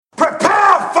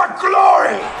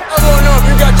glory! I wanna know if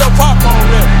you got your popcorn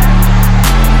ready.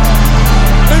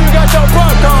 Do you got your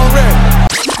popcorn ready?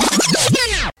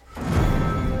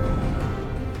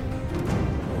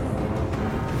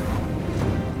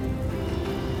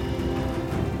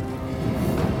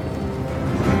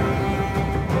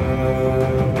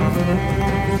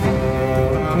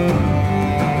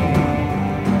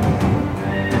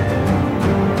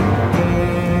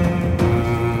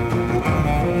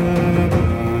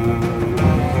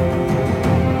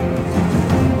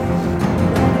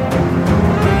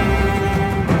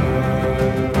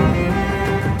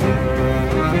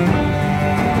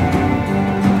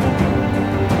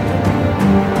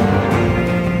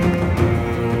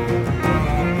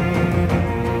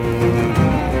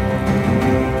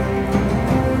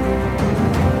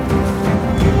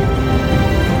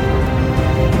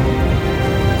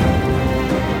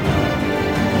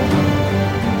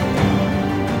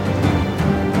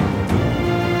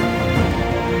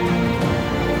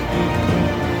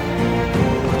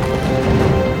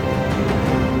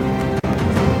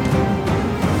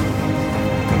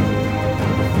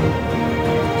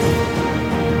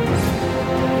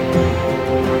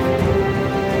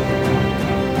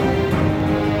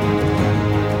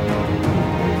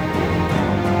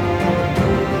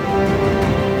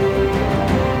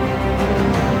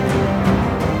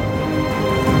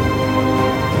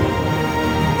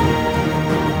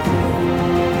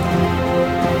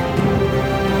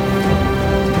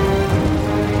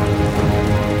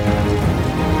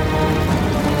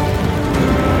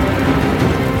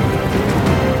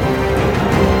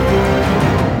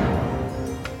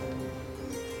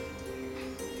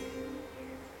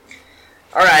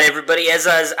 Alright, everybody, as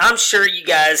I'm sure you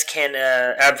guys can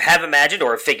have imagined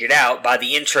or figured out by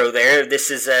the intro there,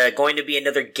 this is going to be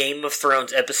another Game of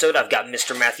Thrones episode. I've got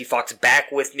Mr. Matthew Fox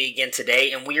back with me again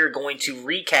today, and we are going to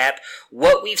recap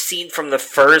what we've seen from the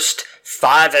first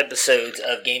 5 episodes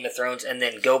of Game of Thrones, and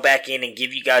then go back in and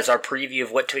give you guys our preview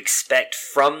of what to expect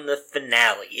from the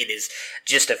finale. It is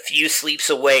just a few sleeps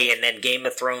away, and then Game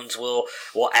of Thrones will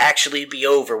actually be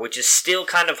over, which is still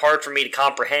kind of hard for me to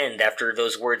comprehend after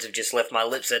those words have just left my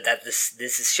lips, that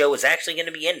this show is actually going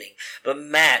to be ending. But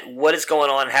Matt, what is going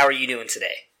on? How are you doing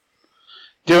today?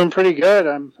 Doing pretty good.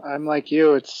 I'm like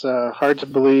you. It's hard to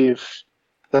believe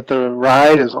that the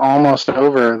ride is almost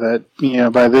over.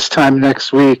 That by this time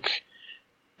next week,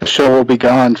 the show will be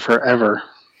gone forever.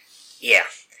 Yeah.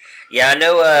 I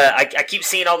know. I keep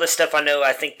seeing all this stuff.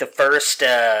 I think the first.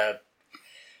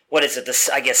 What is it?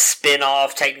 I guess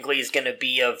spin-off technically is going to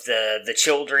be of the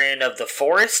Children of the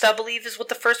Forest, I believe is what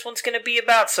the first one's going to be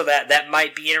about, so that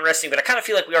might be interesting, but I kind of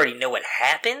feel like we already know what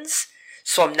happens,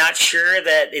 so I'm not sure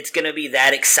that it's going to be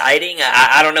that exciting.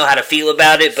 I don't know how to feel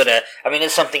about it, but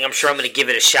it's something I'm sure I'm going to give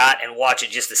it a shot and watch it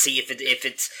just to see if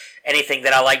it's anything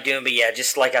that I like doing, but yeah,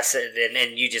 just like I said,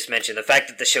 and you just mentioned, the fact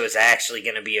that the show is actually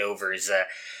going to be over is,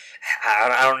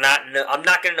 I'm not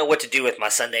going to know what to do with my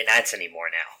Sunday nights anymore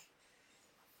now.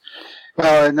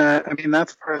 Well, and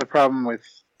that's part of the problem with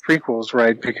prequels,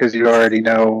 right? Because you already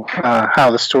know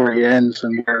how the story ends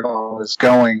and where it all is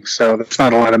going, so there's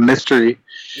not a lot of mystery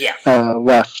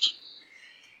left.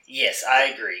 Yes, I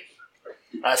agree.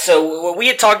 So what we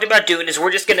had talked about doing is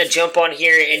we're just going to jump on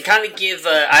here and kind of give,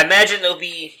 I imagine there'll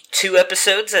be 2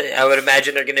 episodes. I would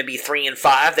imagine they're going to be 3 and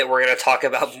 5 that we're going to talk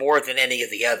about more than any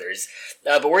of the others.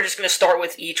 But we're just going to start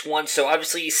with each one. So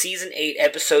obviously Season 8,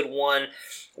 Episode 1,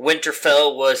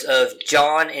 Winterfell, was of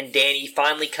Jon and Dany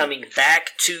finally coming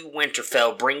back to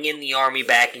Winterfell, bringing the army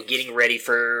back and getting ready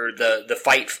for the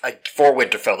fight for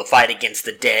Winterfell, the fight against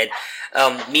the dead.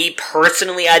 Me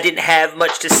personally, I didn't have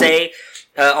much to say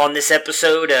on this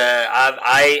episode.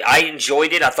 I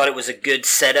enjoyed it. I thought it was a good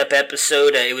setup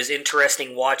episode. It was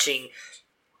interesting watching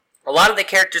a lot of the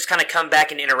characters kind of come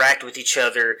back and interact with each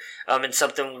other, and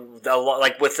something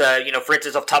like with, for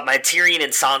instance, off the top of my head, Tyrion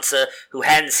and Sansa, who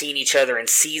hadn't seen each other in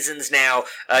seasons now.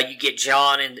 You get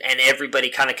Jon and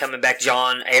everybody kind of coming back.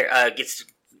 Jon gets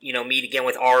meet again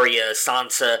with Arya,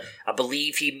 Sansa. I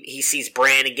believe he sees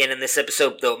Bran again in this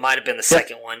episode, though it might have been the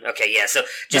second one. Okay, yeah. So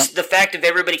just the fact of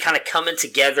everybody kind of coming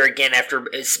together again after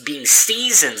being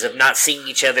seasons of not seeing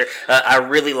each other, I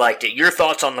really liked it. Your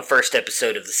thoughts on the first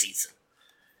episode of the season?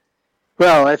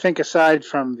 Well, I think aside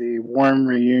from the warm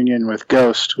reunion with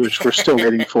Ghost, which we're still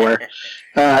waiting for,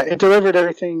 it delivered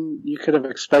everything you could have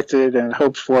expected and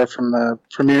hoped for from the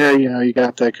premiere. You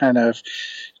got the kind of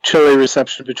chilly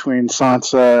reception between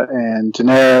Sansa and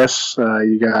Daenerys.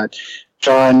 You got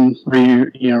Jon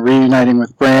reuniting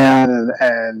with Bran,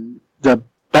 and the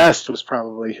best was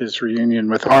probably his reunion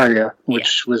with Arya,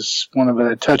 which was one of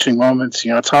the touching moments.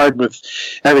 It's hard with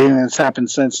everything that's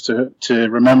happened since to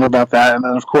remember about that. And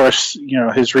then, of course,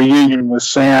 his reunion with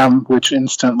Sam, which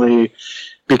instantly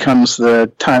becomes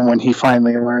the time when he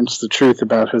finally learns the truth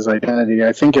about his identity.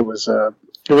 I think it was a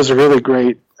really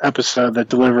great episode that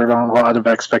delivered on a lot of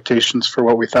expectations for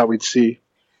what we thought we'd see.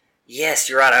 Yes,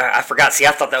 you're right. I forgot. See,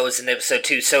 I thought that was in episode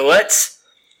 2. So let's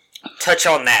touch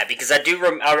on that, because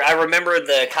I remember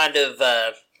the kind of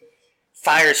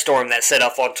firestorm that set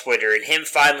off on Twitter and him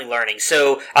finally learning.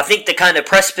 So I think the kind of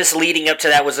precipice leading up to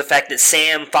that was the fact that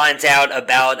Sam finds out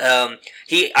about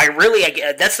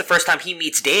that's the first time he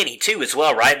meets Dany too, as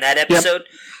well, right, in that episode. Yep.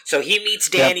 So he meets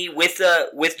Dany with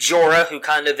Jorah, who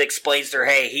kind of explains to her,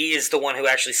 hey, he is the one who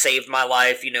actually saved my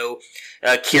life,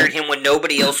 cured him when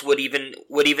nobody else would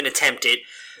even attempt it.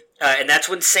 And that's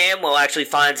when Samwell actually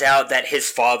finds out that his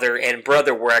father and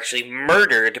brother were actually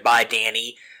murdered by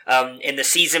Dany in the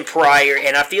season prior.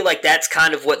 And I feel like that's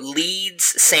kind of what leads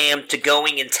Sam to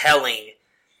going and telling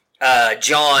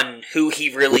Jon who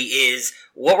he really is.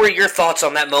 What were your thoughts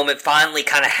on that moment finally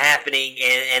kind of happening,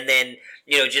 and then,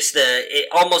 just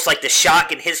almost like the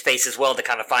shock in his face as well to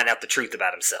kind of find out the truth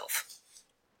about himself?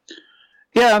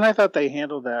 Yeah, and I thought they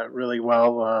handled that really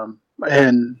well.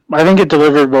 And I think it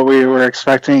delivered what we were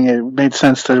expecting. It made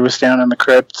sense that it was down in the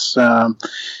crypts.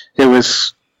 It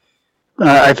was,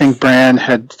 I think Bran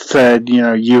had said,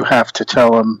 you have to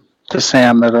tell him to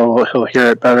Sam that he'll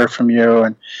hear it better from you.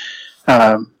 And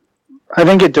I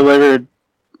think it delivered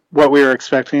what we were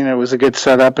expecting. It was a good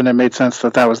setup, and it made sense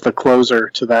that was the closer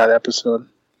to that episode.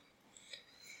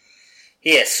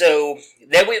 Yeah, so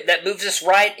that moves us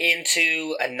right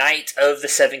into A Night of the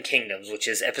Seven Kingdoms, which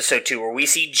is episode 2, where we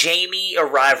see Jaime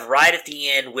arrive right at the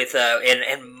end with,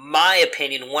 in my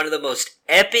opinion, one of the most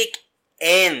epic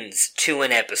ends to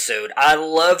an episode. I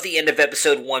love the end of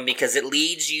episode 1 because it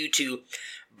leads you to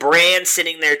Bran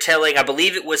sitting there telling, I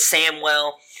believe it was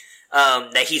Samwell,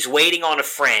 that he's waiting on a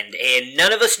friend, and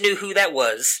none of us knew who that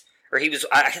was. Or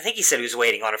I think he said he was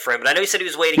waiting on a friend, but I know he said he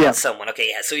was waiting on someone. Okay,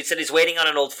 yeah, so he said he's waiting on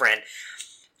an old friend.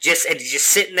 Just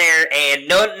sitting there, and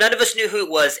none of us knew who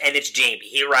it was, and it's Jaime.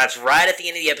 He arrives right at the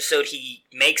end of the episode. He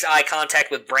makes eye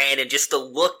contact with Bran, and just the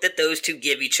look that those two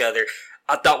give each other,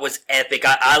 I thought was epic.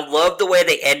 I love the way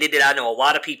they ended it. I know a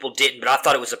lot of people didn't, but I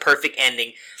thought it was a perfect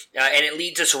ending. And it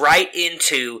leads us right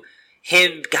into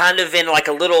him kind of in like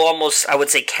a little, almost, I would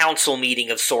say, council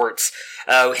meeting of sorts.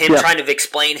 Trying to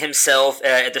explain himself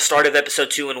at the start of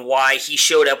episode 2 and why he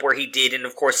showed up where he did, and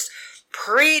of course,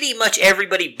 pretty much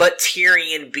everybody but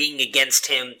Tyrion being against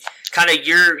him. Kind of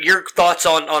your thoughts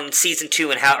on season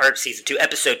 2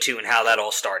 episode 2 and how that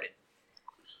all started.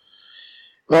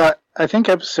 Well, I think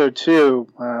episode 2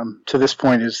 to this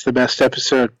point is the best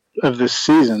episode of this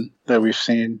season that we've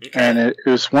seen, and it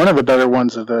was one of the better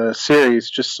ones of the series.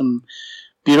 Just some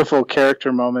beautiful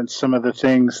character moments, some of the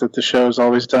things that the show's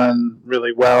always done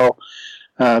really well.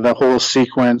 The whole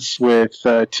sequence with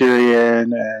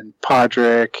Tyrion and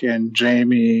Podrick and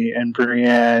Jaime and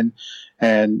Brienne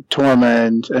and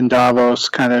Tormund and Davos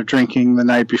kind of drinking the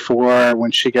night before when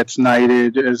she gets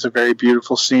knighted is a very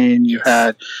beautiful scene. You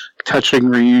had a touching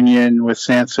reunion with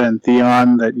Sansa and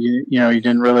Theon that you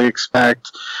didn't really expect.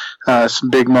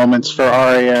 Some big moments for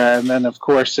Arya, and then of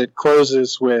course it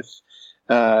closes with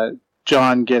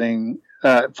Jon getting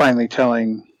finally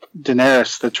telling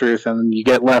Daenerys the truth, and you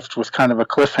get left with kind of a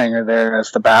cliffhanger there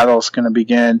as the battle's going to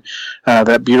begin.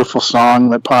 That beautiful song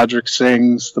that Podrick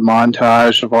sings, the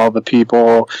montage of all the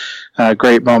people,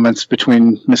 great moments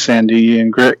between Missandei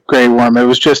and Grey Worm. It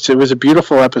was a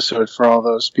beautiful episode for all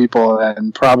those people,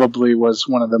 and probably was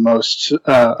one of the most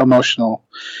emotional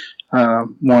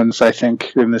ones, I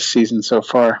think, in this season so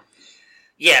far.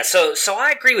 Yeah, so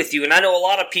I agree with you, and I know a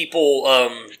lot of people,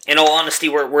 in all honesty,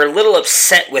 were a little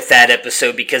upset with that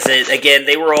episode because,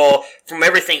 they were all, from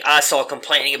everything I saw,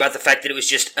 complaining about the fact that it was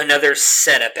just another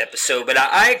setup episode. But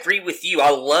I agree with you. I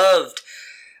loved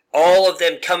all of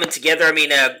them coming together. I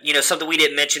mean, something we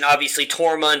didn't mention, obviously,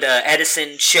 Tormund,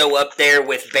 Edison show up there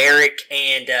with Beric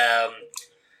and,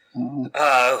 who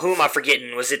am I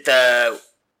forgetting? Was it the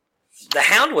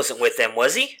Hound wasn't with them,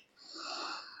 was he?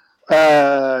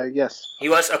 Yes. He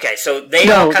was? Okay, so they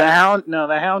the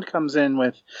Hound comes in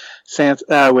with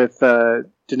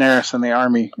Daenerys and the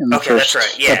army in the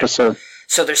first episode.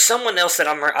 So there's someone else that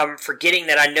I'm forgetting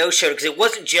that I know showed, because it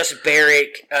wasn't just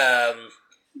Beric,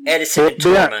 Edison, and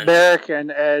Tormund. Yeah, Beric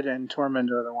and Ed and Tormund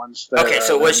are the ones that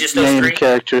so it was just those main three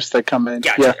characters that come in.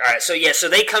 Gotcha. Yeah. All right, so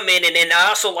they come in, and I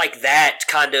also like that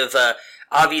kind of,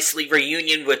 obviously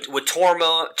reunion with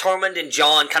Tormund and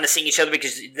Jon kind of seeing each other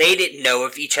because they didn't know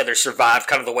if each other survived,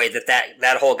 kind of the way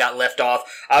that whole got left off.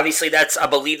 Obviously, that's, I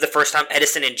believe, the first time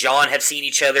Edison and Jon have seen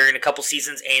each other in a couple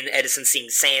seasons, and Edison seeing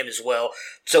Sam as well.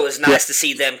 So it was nice to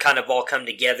see them kind of all come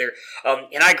together.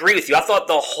 And I agree with you. I thought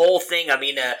the whole thing,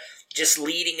 just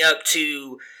leading up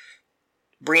to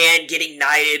Brienne getting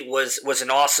knighted was an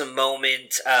awesome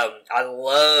moment. I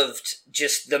loved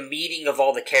just the meeting of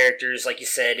all the characters. Like you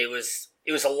said, it was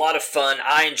a lot of fun.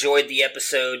 I enjoyed the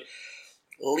episode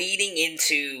leading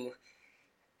into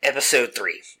episode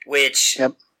 3, which...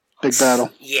 Yep, big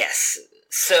battle. Yes.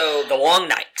 So, the Long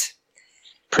Night.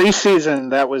 Preseason,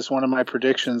 that was one of my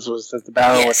predictions, was that the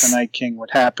battle with the Night King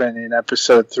would happen in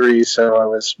episode 3, so I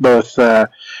was both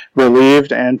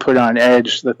relieved and put on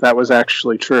edge that was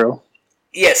actually true.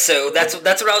 Yeah, so that's what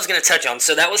I was going to touch on.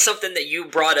 So that was something that you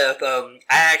brought up. I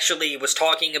actually was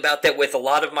talking about that with a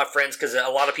lot of my friends because a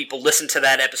lot of people listened to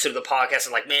that episode of the podcast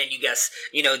and like, man, you guys,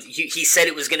 he said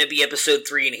it was going to be episode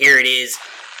 3 and here it is.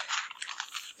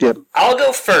 Yep. I'll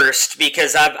go first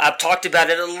because I've talked about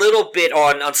it a little bit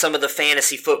on some of the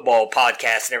fantasy football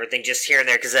podcasts and everything, just here and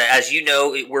there. Because as you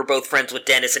know, we're both friends with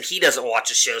Dennis, and he doesn't watch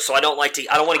the show, so I don't want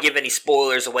to give any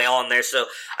spoilers away on there. So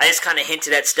I just kind of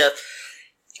hinted at stuff.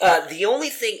 The only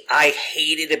thing I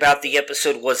hated about the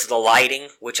episode was the lighting,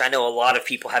 which I know a lot of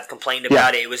people have complained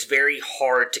about. It was very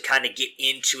hard to kind of get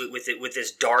into it with as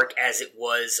dark as it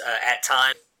was at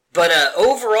times. But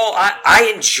overall,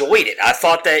 I enjoyed it. I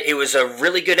thought that it was a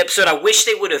really good episode. I wish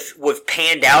they would have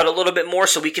panned out a little bit more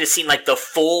so we could have seen like the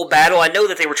full battle. I know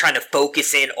that they were trying to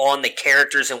focus in on the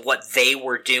characters and what they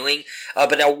were doing,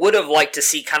 but I would have liked to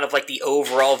see kind of like the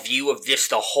overall view of just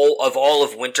the whole of all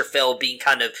of Winterfell being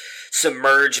kind of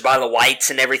submerged by the whites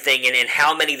and everything, and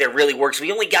how many there really works.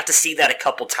 We only got to see that a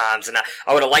couple times, and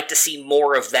I would have liked to see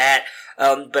more of that.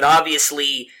 But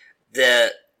obviously,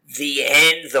 the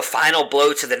end, the final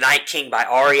blow to the Night King by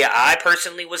Arya, I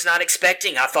personally was not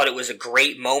expecting. I thought it was a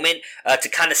great moment to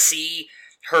kind of see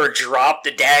her drop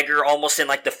the dagger almost in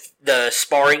like the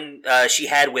sparring she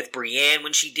had with Brienne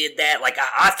when she did that. Like,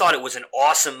 I thought it was an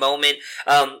awesome moment.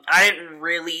 I didn't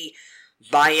really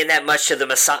buy in that much to the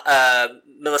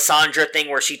Melisandre thing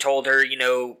where she told her,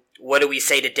 what do we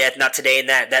say to death? Not today, and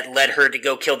that led her to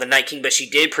go kill the Night King, but she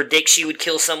did predict she would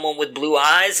kill someone with blue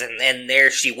eyes, and there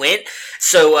she went.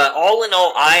 So, all in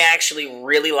all, I actually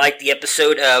really liked the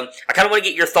episode. I kind of want to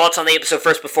get your thoughts on the episode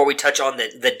first before we touch on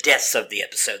the deaths of the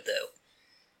episode, though.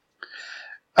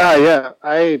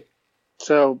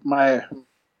 So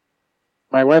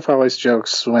my wife always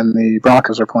jokes when the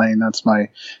Broncos are playing, that's my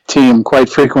team, quite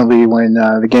frequently when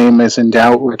the game is in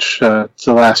doubt, which the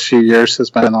last few years has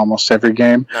been almost every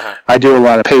game. Uh-huh. I do a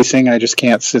lot of pacing. I just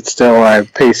can't sit still. I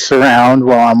pace around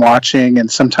while I'm watching,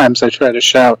 and sometimes I try to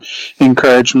shout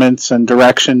encouragements and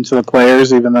direction to the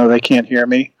players, even though they can't hear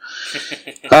me.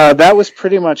 That was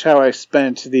pretty much how I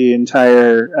spent the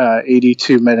entire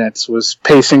 82 minutes, was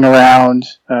pacing around,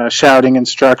 shouting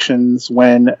instructions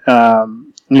when...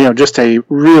 just a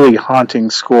really haunting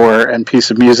score and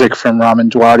piece of music from Ramin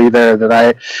Djawadi there that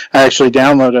I actually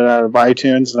downloaded out of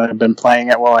iTunes, and I've been playing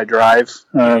it while I drive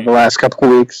the last couple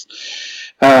of weeks.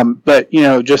 But,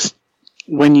 just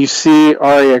when you see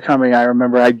Arya coming, I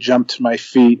remember I jumped to my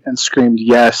feet and screamed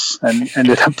yes, and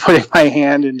ended up putting my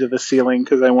hand into the ceiling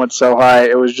because I went so high.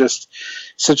 It was just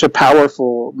such a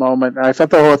powerful moment. I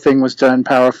thought the whole thing was done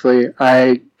powerfully.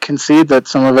 I concede that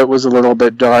some of it was a little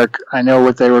bit dark. I know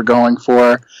what they were going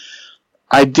for.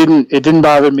 It didn't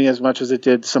bother me as much as it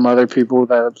did some other people.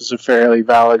 That was a fairly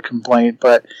valid complaint.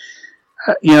 But,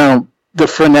 the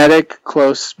frenetic,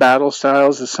 close battle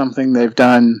styles is something they've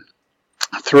done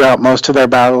throughout most of their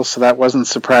battles, so that wasn't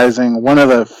surprising. One of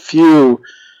the few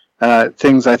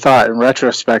things I thought in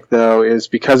retrospect, though, is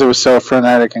because it was so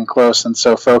frenetic and close and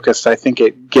so focused, I think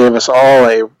it gave us all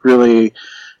a really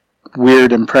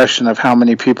weird impression of how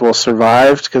many people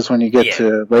survived, because when you get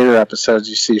to later episodes,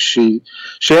 you see she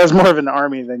has more of an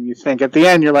army than you think. At the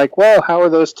end, you're like, well, how are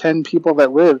those 10 people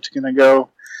that lived going to go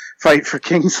fight for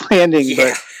King's Landing?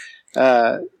 Yeah.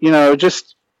 But,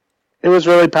 it was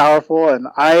really powerful, and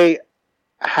I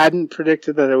hadn't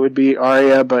predicted that it would be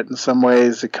Arya, but in some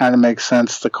ways it kind of makes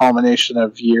sense, the culmination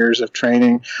of years of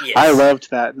training. Yes. I loved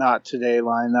that "not today"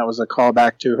 line. That was a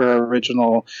callback to her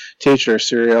original teacher,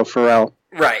 Syrio Farrell.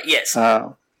 Right, yes.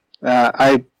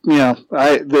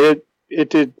 It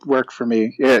did work for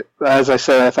me. As I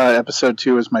said, I thought episode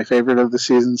 2 was my favorite of the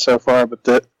season so far, but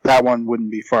that one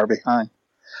wouldn't be far behind.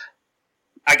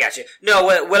 I got you. No,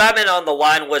 what I meant on the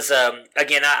line was,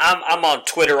 again, I'm on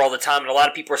Twitter all the time, and a lot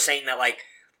of people are saying that, like,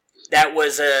 that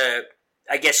was,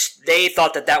 I guess they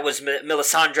thought that was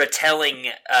Melisandre telling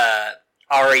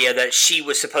Arya that she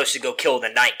was supposed to go kill the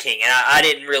Night King, and I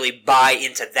didn't really buy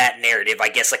into that narrative, I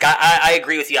guess. Like, I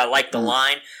agree with you. I like the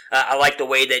line. I like the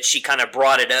way that she kind of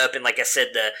brought it up, and like I said,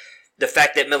 the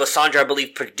fact that Melisandre, I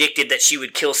believe, predicted that she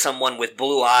would kill someone with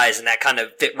blue eyes, and that kind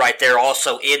of fit right there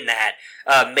also in that,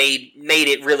 made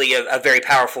it really a very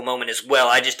powerful moment as well.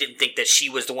 I just didn't think that she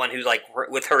was the one who, like,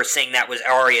 with her saying that was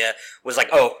Arya, was like,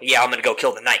 oh, yeah, I'm going to go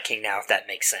kill the Night King now, if that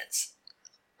makes sense.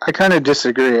 I kind of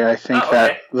disagree. I think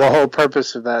that the whole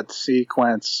purpose of that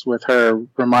sequence with her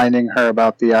reminding her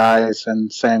about the eyes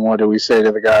and saying, what do we say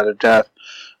to the god of death,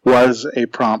 was a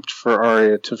prompt for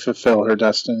Arya to fulfill her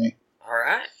destiny. All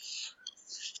right.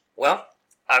 Well,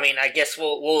 I mean, I guess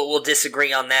we'll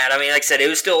disagree on that. I mean, like I said, it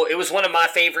was one of my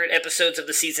favorite episodes of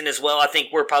the season as well. I think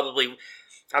I'm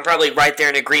probably right there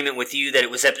in agreement with you that it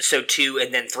was episode 2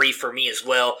 and then 3 for me as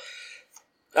well.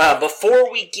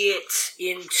 Before we get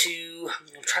into,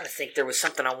 I'm trying to think, there was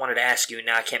something I wanted to ask you, and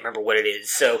now I can't remember what it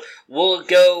is. So we'll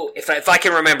go, if I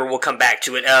can remember, we'll come back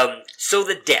to it. So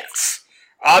the deaths.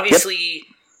 Obviously,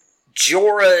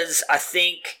 Jorah's, I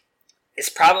think, is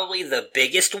probably the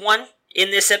biggest one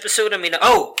in this episode. I mean,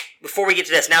 before we get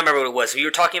to this, now I remember what it was. We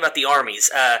were talking about the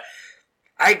armies. I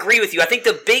agree with you. I think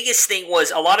the biggest thing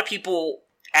was a lot of people,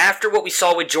 after what we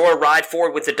saw with Jorah ride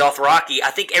forward with the Dothraki,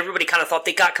 I think everybody kind of thought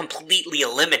they got completely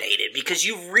eliminated because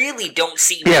you really don't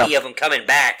see many of them coming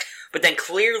back. But then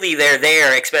clearly they're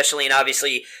there, especially in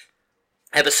obviously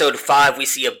episode 5, we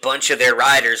see a bunch of their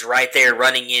riders right there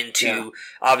running into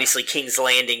obviously King's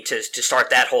Landing to start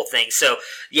that whole thing. So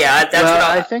that's what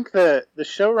I think the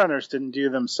showrunners didn't do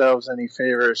themselves any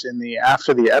favors.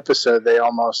 After the episode, they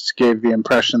almost gave the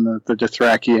impression that the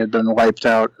Dothraki had been wiped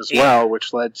out as well,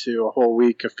 which led to a whole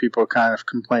week of people kind of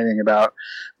complaining about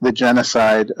the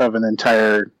genocide of an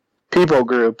entire people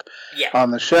group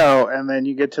on the show. And then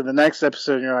you get to the next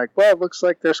episode and you're like, well, it looks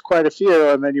like there's quite a few.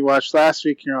 And then you watch last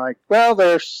week and you're like, well,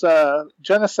 there's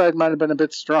genocide might have been a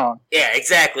bit strong. Yeah,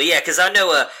 exactly. Yeah, because I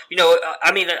know,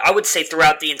 I mean, I would say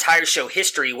throughout the entire show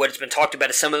history, what has been talked about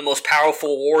is some of the most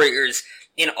powerful warriors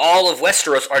in all of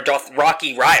Westeros are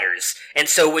Dothraki riders. And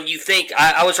so when you think,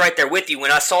 I was right there with you.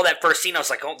 When I saw that first scene, I was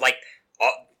like,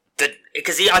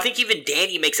 because I think even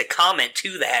Dany makes a comment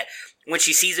to that when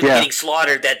she sees them getting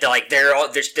slaughtered, that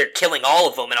they're killing all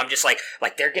of them, and I'm just like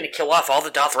they're gonna kill off all the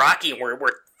Dothraki, and we're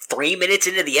 3 minutes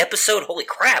into the episode. Holy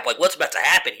crap! Like, what's about to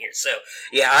happen here? So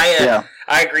I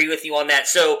agree with you on that.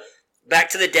 So back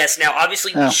to the deaths now.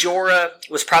 Obviously, Jorah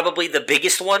was probably the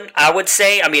biggest one, I would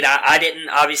say. I mean, I didn't,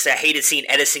 obviously, I hated seeing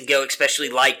Edison go, especially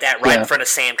like that right in front of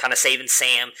Sam, kind of saving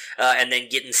Sam, and then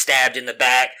getting stabbed in the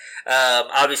back.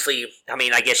 Obviously, I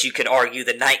mean, I guess you could argue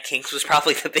the Night Kings was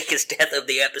probably the biggest death of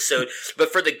the episode,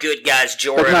 but for the good guys,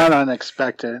 Jorah. But not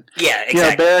unexpected. Yeah,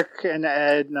 exactly. Beric and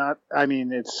Ed,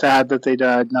 it's sad that they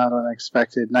died, not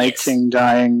unexpected. Night King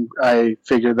dying, I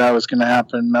figured that was going to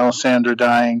happen. Melisandre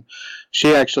dying.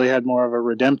 She actually had more of a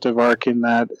redemptive arc in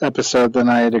that episode than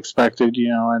I had expected.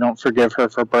 I don't forgive her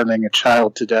for burning a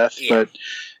child to death, but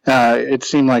it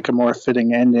seemed like a more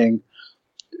fitting ending.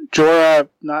 Jorah,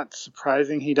 not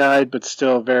surprising he died, but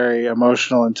still very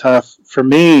emotional and tough. For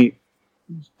me,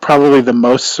 probably the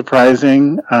most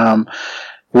surprising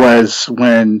was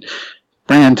when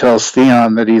Bran tells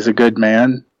Theon that he's a good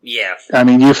man. Yeah. I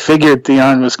mean, you figured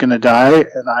Theon was going to die,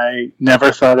 and I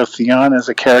never thought of Theon as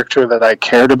a character that I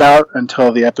cared about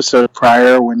until the episode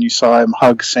prior when you saw him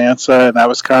hug Sansa, and that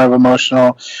was kind of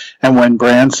emotional. And when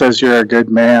Bran says you're a good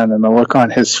man, and the look on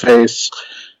his face,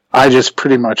 I just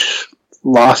pretty much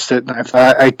lost it. And I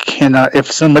thought, I cannot,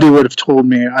 if somebody would have told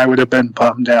me I would have been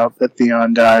bummed out that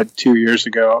Theon died 2 years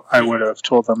ago, I would have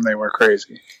told them they were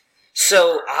crazy.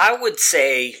 So I would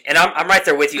say, and I'm right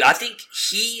there with you, I think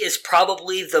he is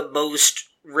probably the most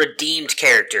redeemed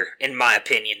character, in my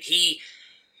opinion. He,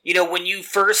 when you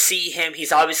first see him,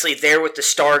 he's obviously there with the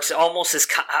Starks, almost as,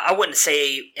 I wouldn't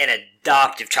say an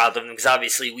adoptive child of them, because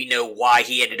obviously we know why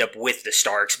he ended up with the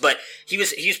Starks, but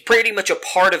he's pretty much a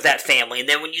part of that family. And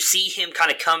then when you see him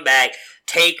kind of come back,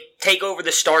 take over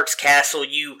the Starks castle,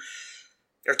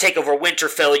 or take over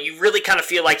Winterfell, you really kind of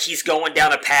feel like he's going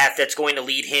down a path that's going to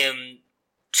lead him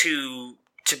to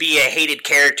be a hated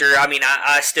character. I mean,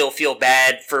 I still feel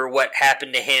bad for what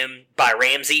happened to him by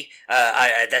Ramsay.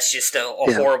 That's just a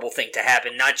horrible thing to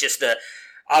happen. Not just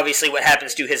obviously what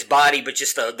happens to his body, but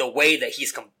just the way that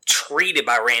he's treated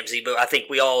by Ramsay. But I think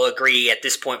we all agree at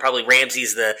this point, probably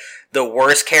Ramsay's the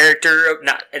worst character,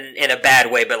 not in a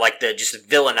bad way, but like the just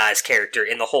villainized character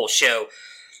in the whole show.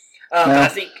 But I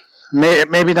think...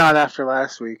 Maybe not after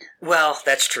last week. Well,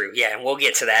 that's true, yeah, and we'll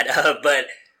get to that. But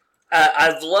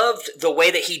I've loved the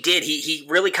way that he did. He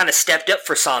really kind of stepped up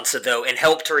for Sansa, though, and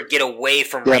helped her get away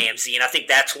from Ramsay. And I think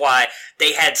that's why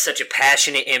they had such a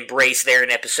passionate embrace there in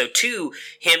episode 2,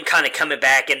 him kind of coming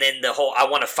back, and then the whole, I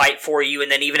want to fight for you. And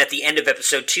then even at the end of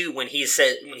episode 2, when he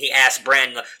asked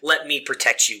Bran, let me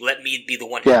protect you, let me be the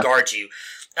one who guards you.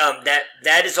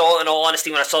 That is all, in all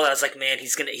honesty, when I saw that, I was like, man,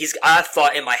 I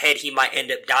thought in my head he might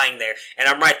end up dying there. And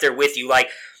I'm right there with you. Like,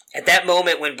 at that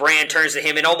moment when Bran turns to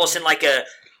him, and almost in like a,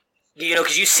 you know,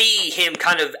 because you see him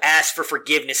kind of ask for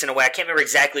forgiveness in a way. I can't remember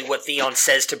exactly what Theon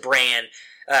says to Bran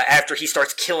after he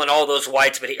starts killing all those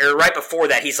whites, or right before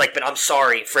that, he's like, but I'm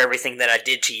sorry for everything that I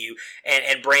did to you.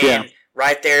 And Bran,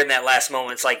 right there in that last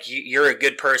moment, it's like, you're a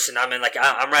good person. I mean, like,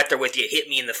 I'm right there with you. It hit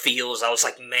me in the feels. I was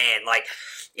like, man, like,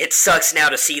 it sucks now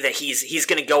to see that he's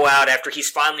going to go out after he's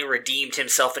finally redeemed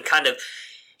himself and kind of,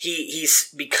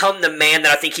 he's become the man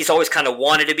that I think he's always kind of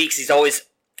wanted to be, because he's always,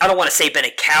 I don't want to say been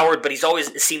a coward, but he's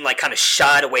always seemed like kind of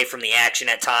shied away from the action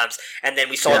at times. And then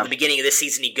we saw at the beginning of this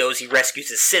season, he rescues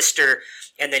his sister,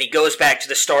 and then he goes back to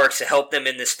the Starks to help them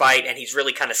in this fight, and he's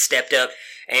really kind of stepped up,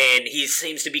 and he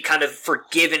seems to be kind of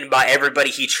forgiven by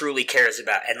everybody he truly cares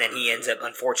about, and then he ends up,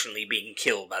 unfortunately, being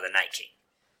killed by the Night King.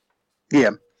 Yeah.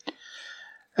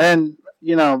 And,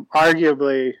 you know,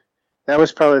 arguably, that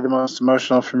was probably the most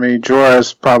emotional for me.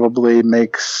 Jorah's probably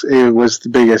it was the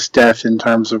biggest death in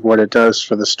terms of what it does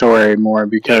for the story, more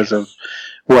because of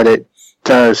what it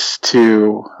does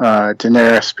to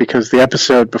Daenerys. Because the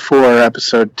episode before,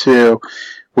 episode 2,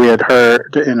 we had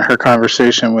heard in her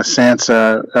conversation with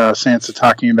Sansa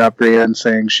talking about Brienne,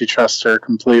 saying she trusts her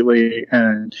completely,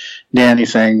 and Dany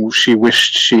saying she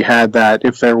wished she had that.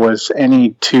 If there was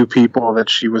any two people that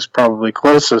she was probably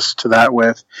closest to that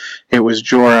with, it was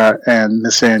Jorah and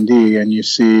Missandei. And you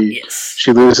see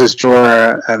she loses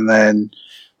Jorah and then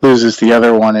loses the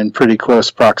other one in pretty close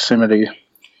proximity.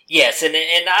 Yes, and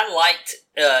I liked,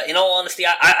 in all honesty,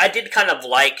 I did kind of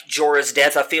like Jorah's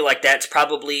death. I feel like that's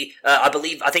probably, I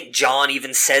think Jon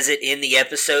even says it in the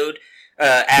episode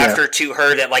after to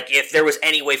her, that like if there was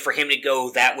any way for him to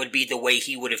go, that would be the way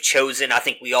he would have chosen. I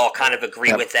think we all kind of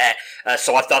agree with that.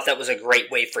 So I thought that was a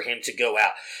great way for him to go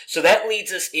out. So that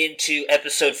leads us into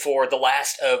episode 4, the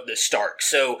last of the Starks.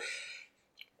 So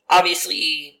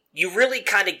obviously, you really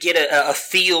kind of get a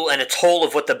feel and a toll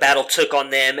of what the battle took on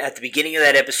them at the beginning of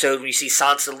that episode when you see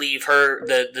Sansa leave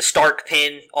the Stark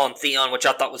pin on Theon, which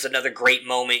I thought was another great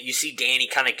moment. You see Dany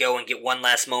kind of go and get one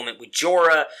last moment with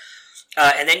Jorah,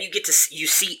 and then you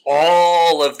see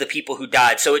all of the people who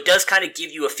died. So it does kind of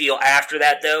give you a feel after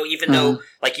that, though, even though,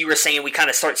 like you were saying, we kind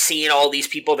of start seeing all these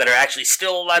people that are actually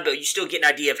still alive, but you still get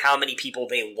an idea of how many people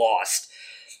they lost.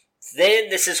 Then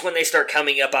this is when they start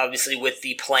coming up, obviously, with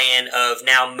the plan of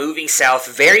now moving south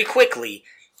very quickly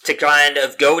to kind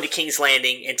of go to King's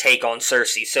Landing and take on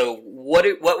Cersei. So what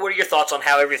were your thoughts on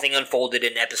how everything unfolded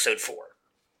in episode 4?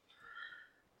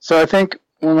 So I think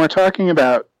when we're talking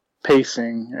about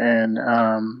pacing and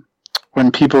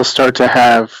when people start to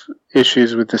have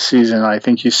issues with the season, I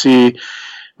think you see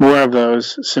more of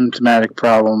those symptomatic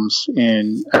problems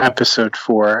in episode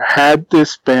 4. Had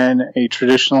this been a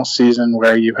traditional season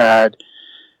where you had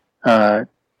 10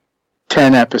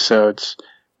 episodes,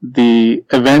 the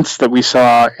events that we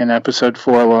saw in episode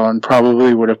 4 alone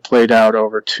probably would have played out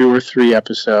over 2 or 3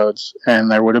 episodes, and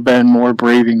there would have been more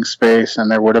breathing space, and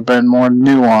there would have been more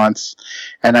nuance.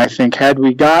 And I think had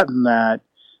we gotten that,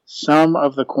 some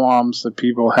of the qualms that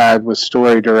people had with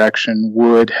story direction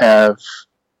would have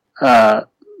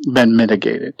been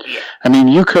mitigated. I mean,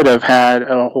 you could have had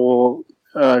a whole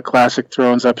Classic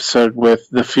Thrones episode with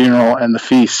the funeral and the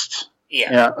feast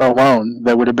alone.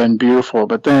 That would have been beautiful.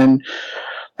 But then,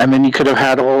 and then you could have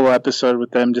had a whole episode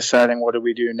with them deciding, what do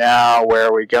we do now? Where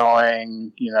are we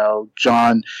going? You know,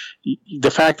 Jon, the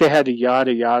fact they had to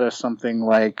yada something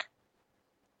like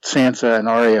Sansa and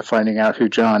Arya finding out who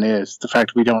Jon is, the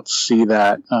fact we don't see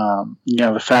that, you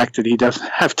know, the fact that he doesn't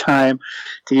have time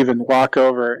to even walk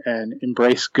over and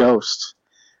embrace Ghost.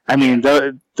 I mean,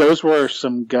 those were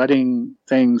some gutting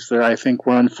things that I think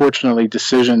were unfortunately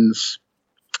decisions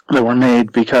that were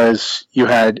made because you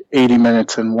had 80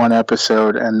 minutes in one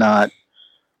episode and not,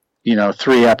 you know,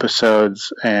 3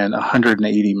 episodes and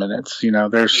 180 minutes. You know,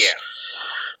 there's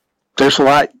a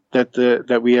lot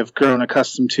that we have grown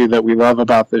accustomed to that we love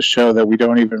about this show, that we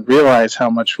don't even realize how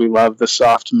much we love the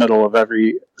soft middle of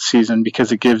every season,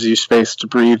 because it gives you space to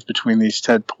breathe between these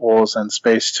tentpoles and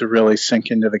space to really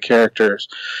sink into the characters.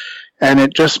 And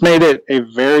it just made it a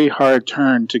very hard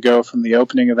turn to go from the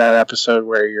opening of that episode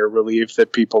where you're relieved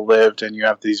that people lived and you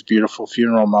have these beautiful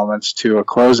funeral moments to a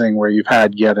closing where you've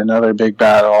had yet another big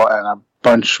battle and a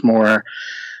bunch more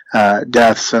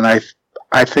deaths. And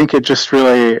I think it just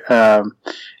really,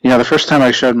 the first time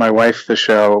I showed my wife the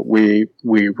show, we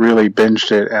really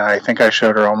binged it, and I think I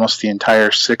showed her almost the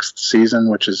entire sixth season,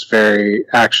 which is very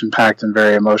action-packed and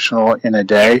very emotional in a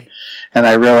day. And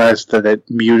I realized that it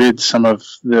muted some of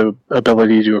the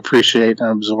ability to appreciate and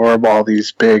absorb all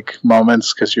these big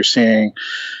moments, because you're seeing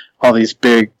all these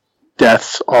big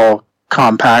deaths all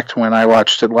compact when I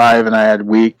watched it live, and I had a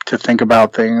week to think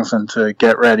about things and to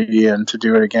get ready and to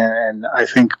do it again. And I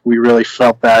think we really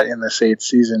felt that in this 8th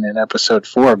season in episode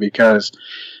 4, because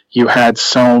you had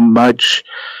so much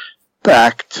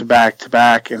back to back to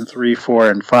back in 3, 4,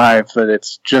 and 5 that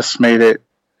it's just made it,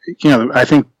 I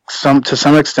think to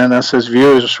some extent us as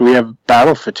viewers, we have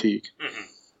battle fatigue. Mm-hmm.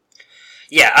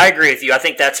 Yeah, I agree with you. I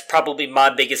think that's probably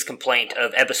my biggest complaint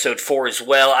of episode 4 as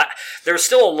well. There's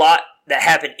still a lot that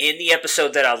happened in the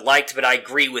episode that I liked, but I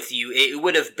agree with you. It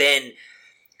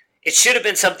should have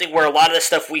been something where a lot of the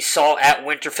stuff we saw at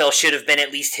Winterfell should have been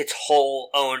at least its whole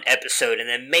own episode, and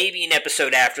then maybe an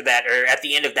episode after that, or at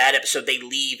the end of that episode, they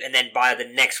leave, and then by the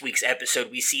next week's episode,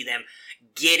 we see them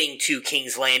getting to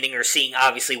King's Landing, or seeing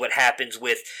obviously what happens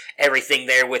with everything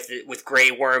there with Grey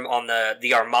Worm on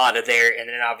the Armada there, and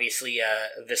then obviously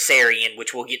Viserion,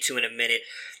 which we'll get to in a minute.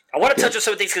 I want to touch on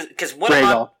some of things because one of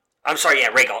my... I'm sorry, yeah,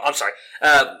 Rhaegal. I'm sorry.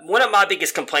 One of my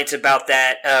biggest complaints about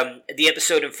that, the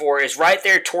episode in 4, is right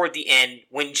there toward the end,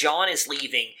 when Jon is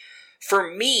leaving. For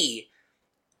me,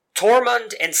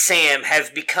 Tormund and Sam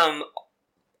have become,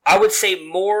 I would say,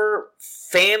 more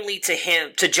family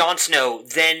to Jon Snow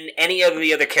than any of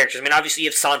the other characters. I mean, obviously you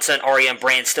have Sansa and Arya and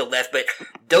Bran still left, but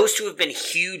those two have been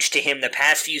huge to him the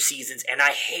past few seasons, and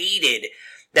I hated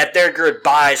that their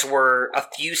goodbyes were a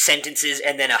few sentences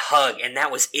and then a hug, and that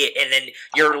was it. And then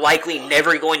you're likely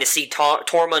never going to see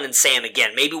Tormund and Sam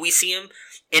again. Maybe we see him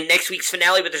in next week's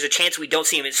finale, but there's a chance we don't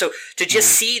see him. And so to just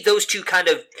see those two kind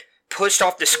of pushed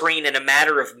off the screen in a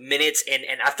matter of minutes, and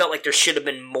I felt like there should have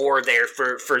been more there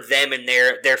for them and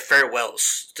their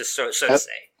farewells, so to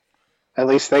say. At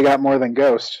least they got more than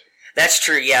Ghost. That's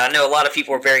true, yeah. I know a lot of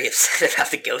people were very upset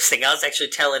about the Ghost thing. I was actually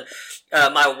telling...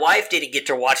 my wife didn't get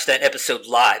to watch that episode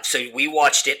live, so we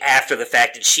watched it after the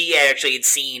fact, and she actually had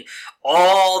seen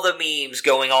all the memes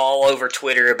going all over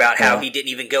Twitter about how he didn't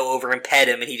even go over and pet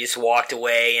him, and he just walked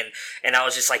away, and I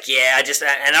was just like, I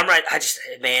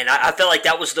felt like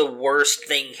that was the worst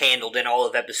thing handled in all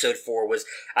of episode 4, was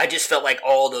I just felt like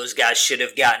all those guys should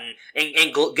have gotten,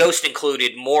 and Ghost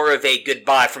included, more of a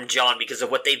goodbye from Jon because of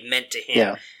what they've meant to him.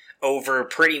 Yeah. Over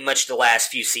pretty much the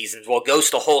last few seasons. Well,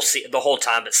 Ghost the whole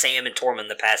time, but Sam and Tormund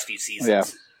the past few seasons. Yeah.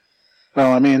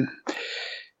 Well, I mean,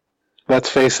 let's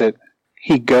face it,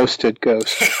 he ghosted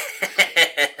Ghost.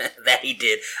 That he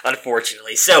did,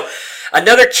 unfortunately. So,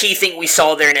 another key thing we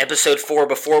saw there in episode 4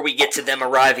 before we get to them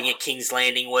arriving at King's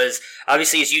Landing was,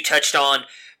 obviously, as you touched on,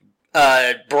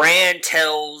 Bran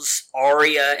tells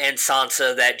Arya and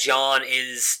Sansa that Jon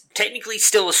is technically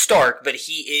still a Stark, but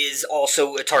he is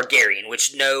also a Targaryen,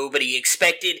 which nobody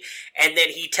expected, and then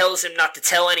he tells him not to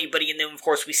tell anybody, and then of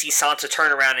course we see Sansa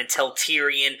turn around and tell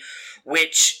Tyrion,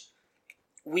 which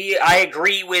I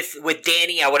agree with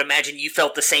Dany. I would imagine you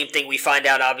felt the same thing. We find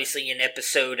out obviously in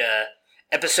episode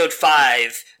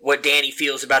 5 what Dany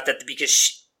feels about that,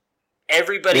 because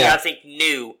everybody I think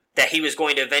knew that he was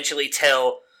going to eventually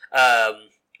tell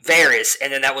Varys,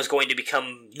 and then that was going to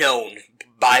become known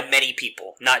by many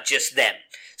people, not just them.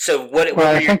 So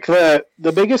I think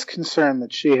the biggest concern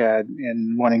that she had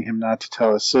in wanting him not to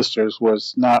tell his sisters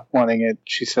was not wanting it.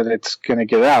 She said it's going to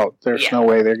get out. There's no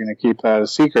way they're going to keep that a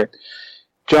secret.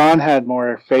 Jon had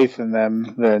more faith in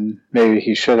them than maybe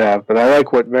he should have, but I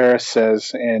like what Varys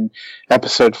says in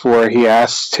episode 4. He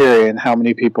asks Tyrion how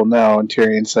many people know, and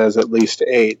Tyrion says at least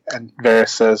 8, and Varys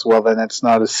says, well, then it's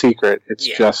not a secret, it's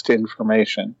just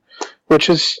information, which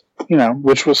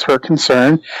was her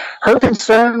concern. Her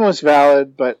concern was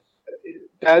valid, but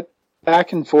that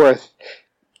back and forth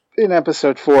in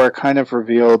episode 4 kind of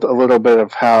revealed a little bit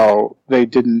of how they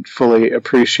didn't fully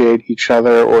appreciate each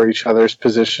other or each other's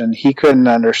position. He couldn't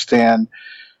understand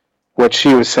what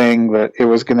she was saying, that it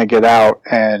was going to get out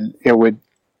and it would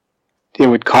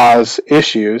cause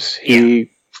issues.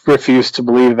 He refused to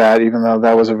believe that, even though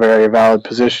that was a very valid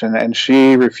position, and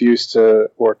she refused to,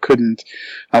 or couldn't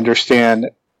understand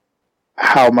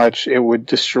how much it would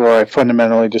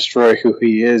fundamentally destroy who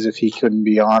he is if he couldn't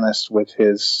be honest with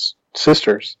his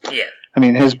sisters. Yeah. I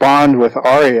mean, his bond with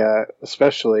Arya,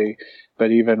 especially,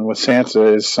 but even with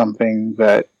Sansa, is something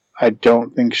that I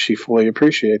don't think she fully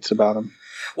appreciates about him.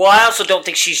 Well, I also don't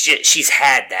think she's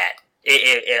had that.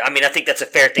 I mean, I think that's a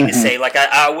fair thing to say. Like,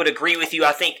 I would agree with you.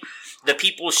 I think the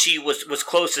people she was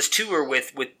closest to her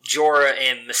with Jorah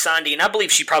and Missandei, and I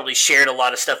believe she probably shared a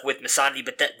lot of stuff with Missandei,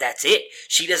 but that's it.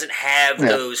 She doesn't have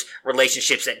those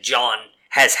relationships that Jon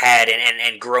has had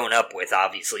and grown up with,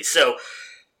 obviously. So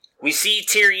we see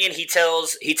Tyrion. He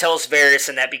tells Varys,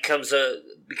 and that becomes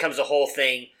a whole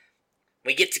thing.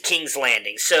 We get to King's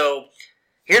Landing. So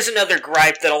here's another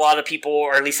gripe that a lot of people,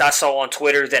 or at least I saw on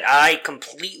Twitter, that I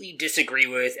completely disagree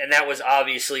with, and that was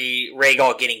obviously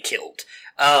Rhaegal getting killed.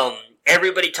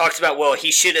 Everybody talks about, well, he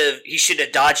should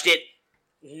have dodged it.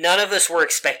 None of us were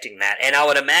expecting that, and I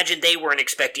would imagine they weren't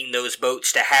expecting those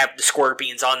boats to have the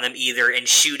scorpions on them either and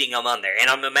shooting them on there. And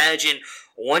I'm imagine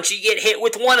once you get hit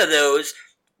with one of those,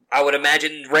 I would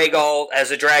imagine Rhaegal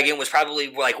as a dragon was probably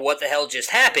like, what the hell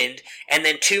just happened? And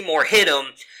then two more hit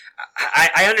him.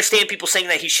 I understand people saying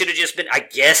that he should have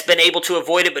just been able to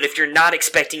avoid it, but if you're not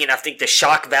expecting it, I think the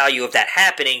shock value of that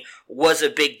happening was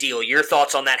a big deal. Your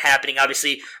thoughts on that happening?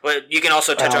 Obviously, you can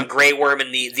also touch on Grey Worm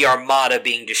and the Armada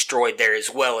being destroyed there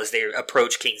as well as they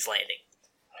approach King's Landing.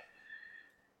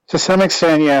 To some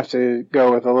extent, you have to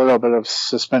go with a little bit of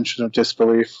suspension of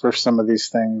disbelief for some of these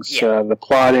things. Yeah. The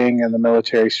plotting and the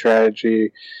military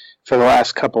strategy for the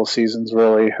last couple seasons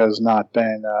really has not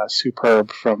been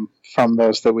superb from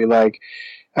those that we like.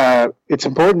 It's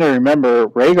important to remember,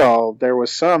 Rhaegal, there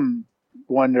was some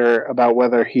wonder about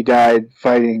whether he died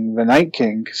fighting the Night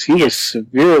King, because he was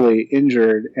severely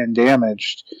injured and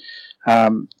damaged.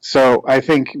 So I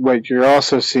think what you're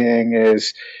also seeing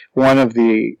is one of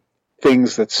the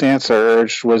things that Sansa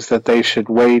urged was that they should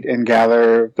wait and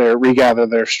regather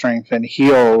their strength and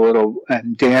heal a little,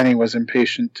 and Dany was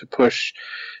impatient to push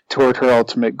toward her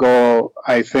ultimate goal.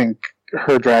 I think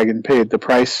her dragon paid the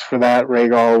price for that.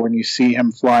 Rhaegal, when you see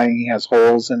him flying, he has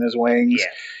holes in his wings. Yeah.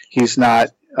 He's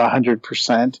not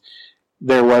 100%.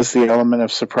 There was the element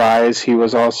of surprise. He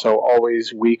was also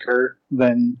always weaker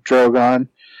than Drogon.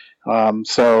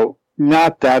 So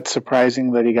not that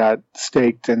surprising that he got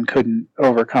staked and couldn't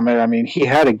overcome it. I mean, he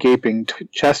had a gaping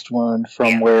chest wound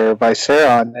from where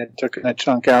Viserion had taken a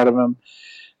chunk out of him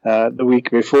the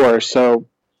week before. So,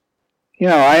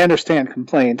 I understand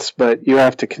complaints, but you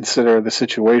have to consider the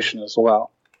situation as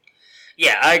well.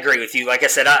 Yeah, I agree with you. Like I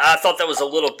said, I thought that was a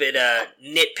little bit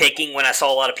nitpicking when I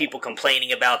saw a lot of people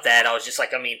complaining about that. I was just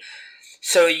like, I mean,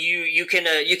 so you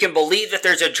can believe that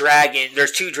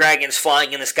there's two dragons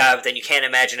flying in the sky, but then you can't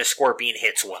imagine a scorpion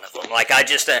hits one of them. Like, I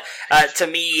just, to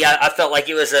me, I felt like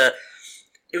it was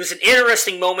an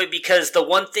interesting moment, because the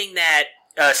one thing that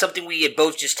something we had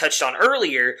both just touched on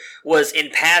earlier was in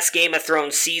past Game of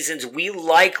Thrones seasons, we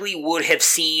likely would have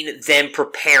seen them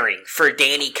preparing for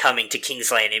Dany coming to King's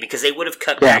Landing, because they would have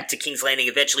cut back to King's Landing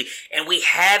eventually, and we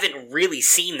haven't really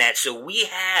seen that. So we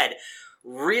had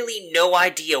really no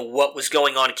idea what was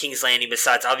going on at King's Landing,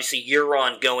 besides obviously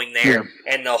Euron going there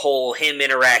and the whole him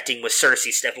interacting with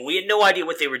Cersei stuff. But we had no idea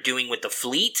what they were doing with the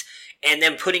fleet, and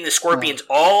then putting the scorpions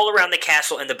all around the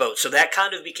castle and the boat. So that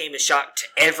kind of became a shock to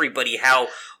everybody, how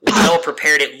well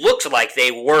prepared it looked like they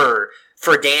were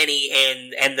for Dany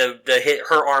and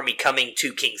her army coming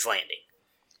to King's Landing.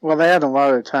 Well, they had a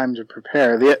lot of time to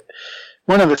prepare.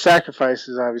 One of the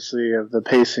sacrifices, obviously, of the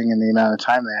pacing and the amount of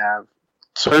time they have,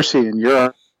 Cersei and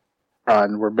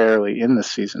Euron were barely in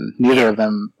this season. Neither of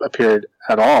them appeared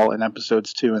at all in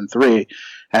episodes 2 and 3,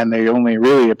 and they only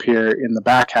really appear in the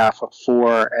back half of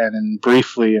 4 and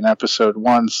briefly in episode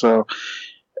 1. So,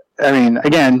 I mean,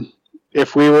 again,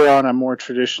 if we were on a more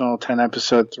traditional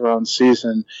 10-episode Thrones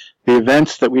season, the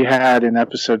events that we had in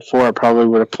episode 4 probably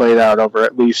would have played out over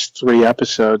at least 3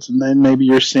 episodes, and then maybe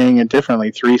you're seeing it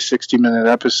differently. 3 60-minute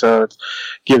episodes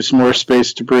gives more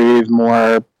space to breathe,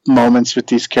 more moments with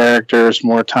these characters,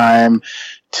 more time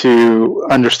to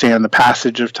understand the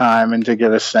passage of time and to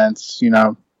get a sense,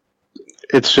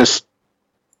 it's just,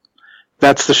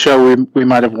 that's the show we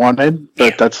might have wanted,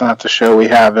 but that's not the show we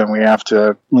have, and we have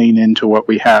to lean into what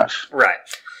we have. Right.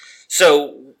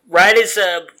 So, right as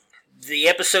the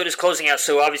episode is closing out,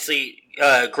 so obviously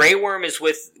Grey Worm is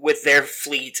with their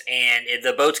fleet, and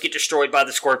the boats get destroyed by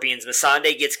the scorpions.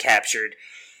 Missandei gets captured,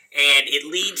 and it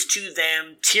leads to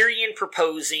them, Tyrion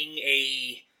proposing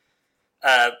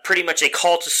pretty much a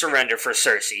call to surrender for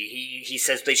Cersei. He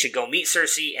says they should go meet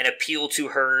Cersei and appeal to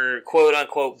her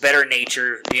quote-unquote better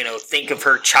nature, think of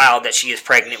her child that she is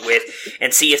pregnant with,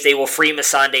 and see if they will free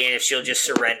Missandei and if she'll just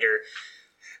surrender.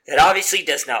 That obviously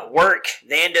does not work.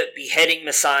 They end up beheading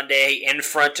Missandei in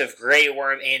front of Grey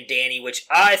Worm and Dany, which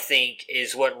I think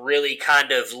is what really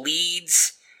kind of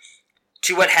leads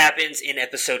to what happens in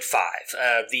episode 5.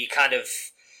 The kind of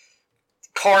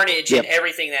carnage and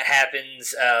everything that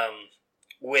happens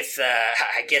with,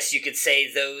 I guess you could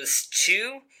say, those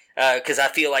two. because I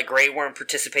feel like Grey Worm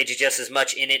participated just as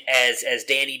much in it as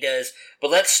Danny does.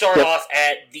 But let's start off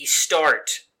at the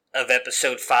start of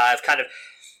episode 5. Kind of,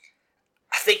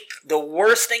 I think the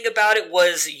worst thing about it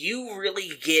was you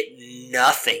really get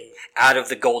nothing out of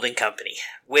the Golden Company,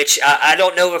 which I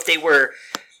don't know if they were...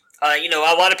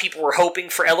 a lot of people were hoping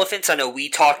for elephants. I know we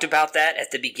talked about that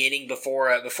at the beginning before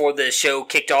the show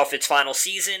kicked off its final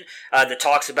season. That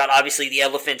talks about, obviously, the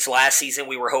elephants last season.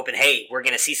 We were hoping, hey, we're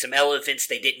going to see some elephants.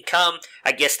 They didn't come.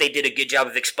 I guess they did a good job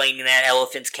of explaining that.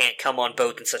 Elephants can't come on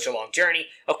boat in such a long journey.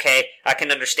 Okay, I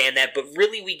can understand that. But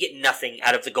really, we get nothing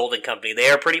out of the Golden Company. They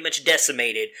are pretty much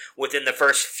decimated within the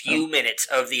first few minutes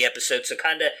of the episode. So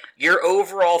kind of your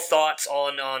overall thoughts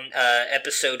on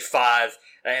episode 5,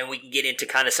 and we can get into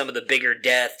kind of some of the bigger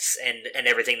deaths and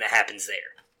everything that happens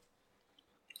there.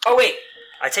 Oh, wait.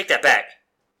 I take that back.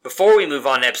 Before we move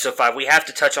on to episode 5, we have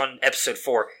to touch on episode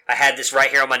 4. I had this right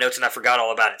here on my notes, and I forgot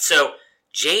all about it. So,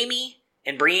 Jamie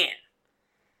and Brienne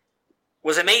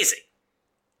was amazing.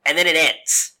 And then it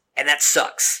ends. And that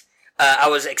sucks. I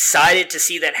was excited to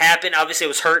see that happen. Obviously, I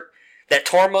was hurt that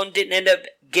Tormund didn't end up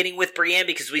getting with Brienne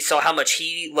because we saw how much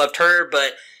he loved her,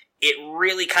 but... it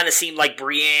really kind of seemed like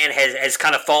Brienne has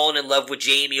kind of fallen in love with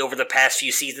Jamie over the past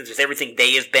few seasons with everything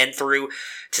they have been through.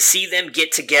 To see them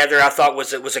get together, I thought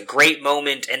was a great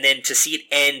moment, and then to see it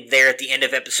end there at the end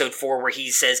of episode 4 where he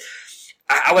says,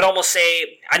 I would almost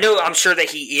say, I'm sure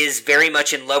that he is very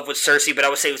much in love with Cersei, but I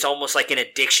would say it's almost like an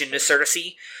addiction to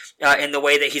Cersei. In the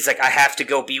way that he's like, I have to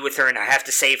go be with her and I have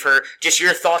to save her. Just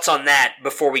your thoughts on that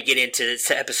before we get into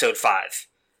episode 5.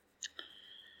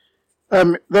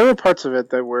 There were parts of it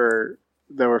that were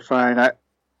fine.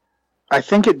 I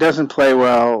think it doesn't play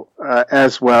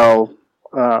as well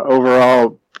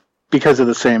overall because of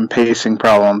the same pacing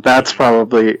problem. That's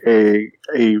probably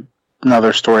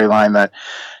another storyline that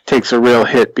takes a real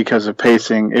hit because of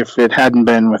pacing. If it hadn't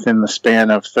been within the span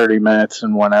of 30 minutes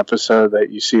in one episode that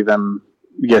you see them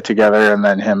get together and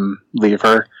then him leave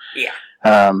her,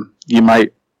 you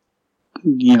might.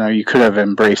 You could have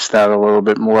embraced that a little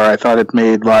bit more. I thought it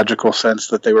made logical sense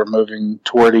that they were moving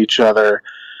toward each other.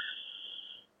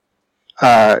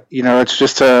 It's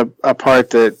just a part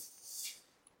that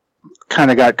kind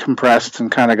of got compressed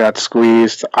and kind of got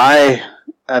squeezed.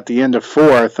 At the end of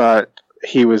 4, thought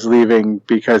he was leaving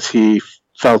because he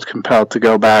felt compelled to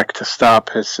go back to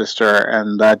stop his sister,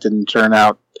 and that didn't turn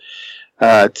out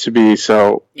to be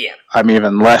so. Yeah. I'm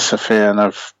even less a fan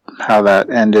of how that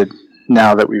ended.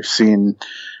 Now that we've seen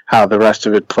how the rest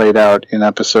of it played out in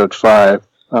episode 5,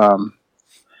 I'm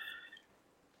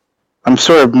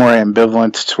sort of more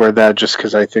ambivalent toward that just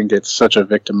because I think it's such a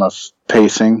victim of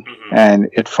pacing, and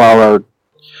it followed,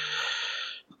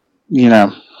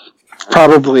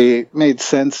 probably made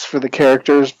sense for the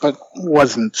characters, but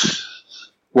wasn't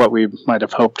what we might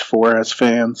have hoped for as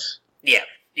fans. Yeah.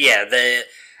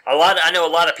 I know a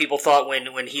lot of people thought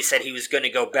when he said he was going to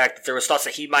go back that there was thoughts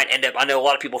that he might end up. I know a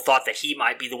lot of people thought that he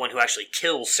might be the one who actually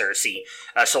kills Cersei.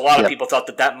 So a lot of people thought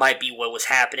that might be what was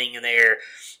happening in there.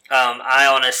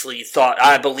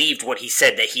 I believed what he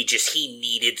said, that he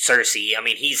needed Cersei. I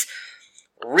mean, he's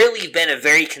really been a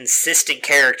very consistent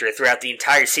character throughout the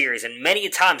entire series, and many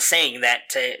times saying that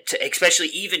to especially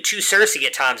even to Cersei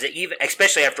at times, that even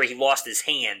especially after he lost his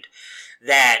hand,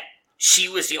 that she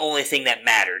was the only thing that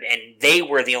mattered, and they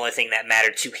were the only thing that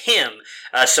mattered to him.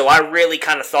 So I really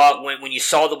kind of thought, when you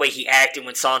saw the way he acted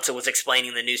when Sansa was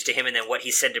explaining the news to him and then what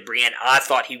he said to Brienne, I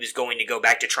thought he was going to go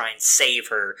back to try and save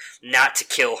her, not to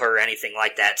kill her or anything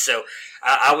like that. So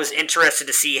I was interested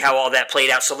to see how all that played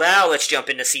out. So now let's jump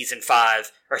into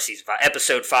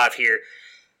episode 5 here.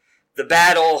 The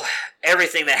battle,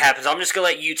 everything that happens. I'm just going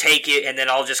to let you take it, and then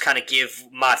I'll just kind of give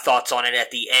my thoughts on it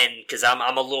at the end, because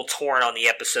I'm a little torn on the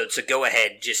episode, so go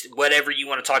ahead. Just whatever you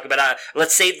want to talk about.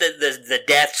 Let's save the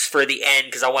deaths for the end,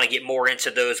 because I want to get more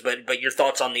into those, but your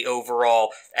thoughts on the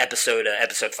overall episode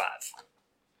 5.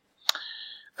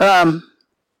 I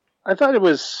thought it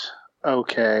was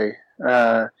okay.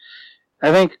 I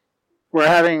think we're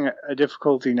having a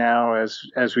difficulty now as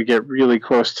we get really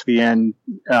close to the end.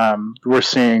 We're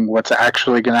seeing what's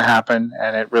actually going to happen,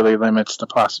 and it really limits the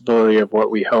possibility of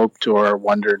what we hoped or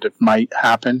wondered it might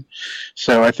happen.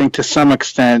 So I think to some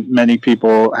extent, many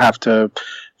people have to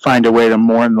find a way to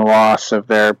mourn the loss of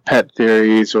their pet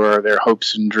theories or their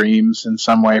hopes and dreams in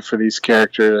some way for these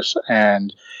characters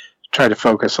and try to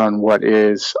focus on what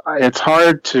is. It's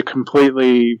hard to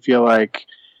completely feel like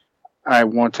I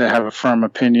want to have a firm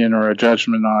opinion or a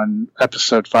judgment on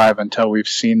episode 5 until we've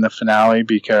seen the finale,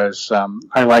 because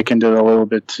I likened it a little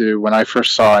bit to when I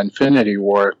first saw Infinity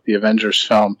War, the Avengers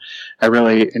film. I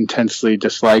really intensely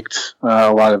disliked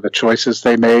a lot of the choices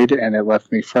they made, and it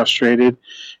left me frustrated.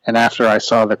 And after I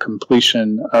saw the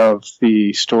completion of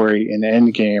the story in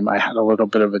Endgame, I had a little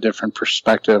bit of a different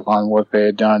perspective on what they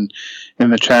had done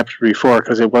in the chapter before,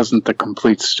 because it wasn't the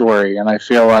complete story. And I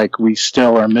feel like we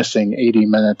still are missing 80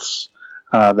 minutes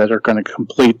that are going to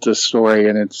complete the story,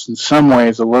 and it's in some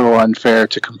ways a little unfair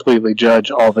to completely judge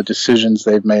all the decisions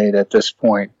they've made at this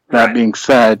point. Right. That being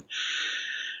said,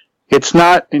 it's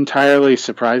not entirely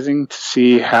surprising to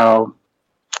see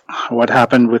what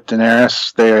happened with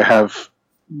Daenerys. They have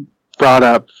brought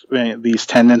up these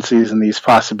tendencies and these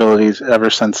possibilities ever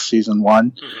since season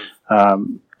 1.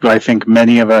 But I think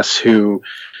many of us who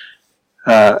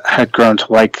had grown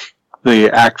to like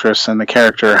the actress and the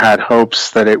character had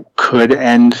hopes that it could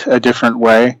end a different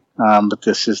way, but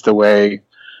this is the way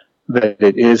that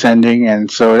it is ending,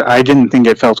 and so I didn't think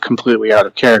it felt completely out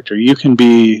of character. You can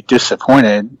be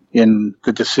disappointed in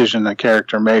the decision a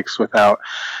character makes without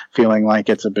feeling like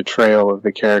it's a betrayal of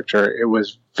the character. It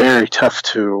was very tough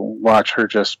to watch her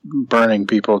just burning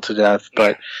people to death,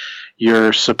 but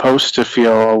you're supposed to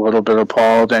feel a little bit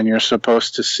appalled, and you're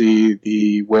supposed to see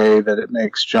the way that it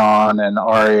makes Jon and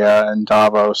Arya and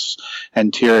Davos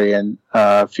and Tyrion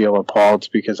feel appalled,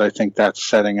 because I think that's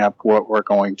setting up what we're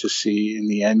going to see in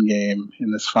the end game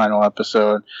in this final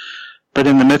episode. But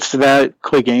in the midst of that,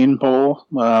 Clegane Bowl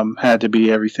had to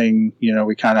be everything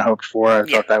we kind of hoped for. I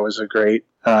thought that was a great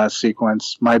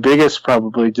sequence. My biggest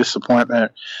probably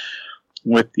disappointment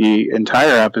with the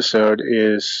entire episode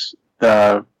is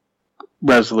the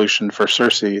resolution for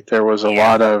Cersei. There was a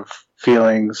lot of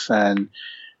feelings and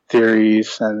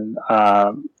theories, and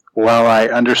while I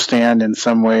understand in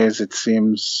some ways it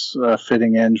seems a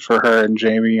fitting end for her and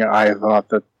Jaime, I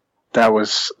thought that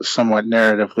was somewhat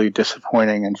narratively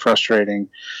disappointing and frustrating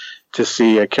to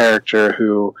see a character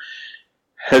who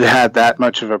had that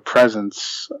much of a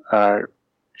presence.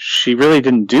 She really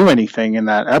didn't do anything in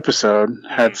that episode,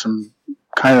 had some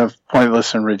kind of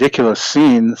pointless and ridiculous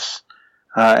scenes.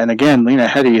 And again, Lena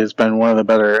Headey has been one of the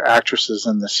better actresses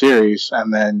in the series.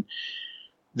 And then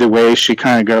the way she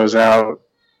kind of goes out,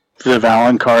 the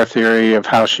Valonqar theory of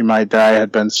how she might die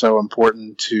had been so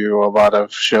important to a lot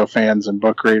of show fans and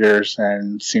book readers,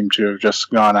 and seemed to have just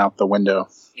gone out the window.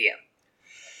 Yeah.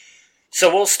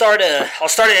 So I'll start it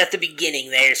at the beginning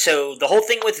there. So the whole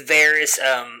thing with Varys,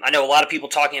 I know a lot of people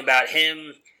talking about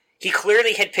him. He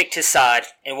clearly had picked his side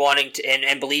and wanting to,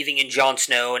 and believing in Jon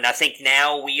Snow, and I think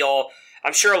now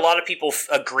I'm sure a lot of people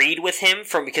agreed with him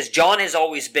because Jon has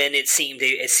always been, it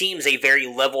seems a very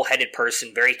level-headed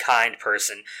person, very kind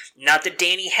person. Not that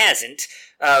Dany hasn't,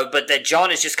 but that Jon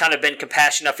has just kind of been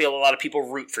compassionate. I feel a lot of people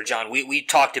root for Jon. We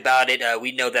talked about it.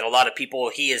 We know that a lot of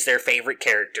people, he is their favorite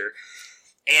character.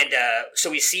 And so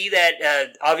we see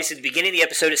that, obviously at the beginning of the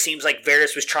episode, it seems like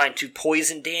Varys was trying to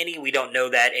poison Dany. We don't know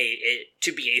that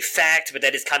to be a fact, but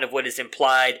that is kind of what is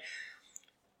implied.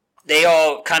 They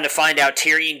all kind of find out.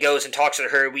 Tyrion goes and talks to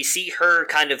her. We see her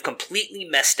kind of completely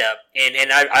messed up.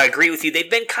 And I agree with you. They've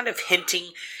been kind of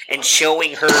hinting and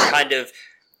showing her kind of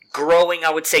growing, I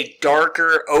would say,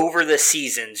 darker over the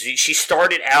seasons. She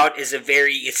started out as a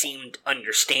very, it seemed,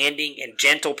 understanding and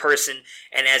gentle person.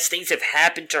 And as things have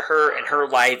happened to her in her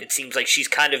life, it seems like she's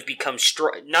kind of become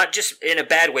not just in a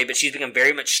bad way, but she's become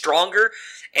very much stronger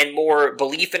and more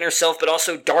belief in herself, but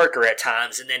also darker at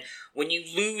times. And then when you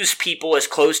lose people as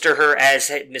close to her as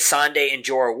Missandei and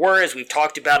Jorah were, as we've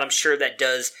talked about, I'm sure that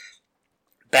does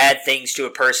bad things to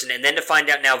a person. And then to find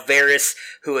out now Varys,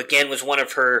 who again was one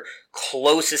of her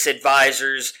closest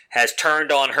advisors, has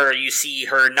turned on her. You see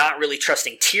her not really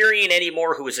trusting Tyrion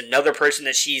anymore, who is another person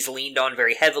that she's leaned on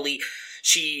very heavily.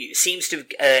 She seems to,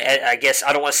 I guess,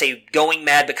 I don't want to say going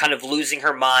mad, but kind of losing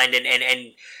her mind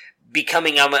and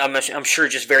becoming, I'm sure,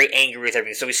 just very angry with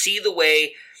everything. So we see the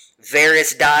way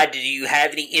Varys died. Did you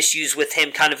have any issues with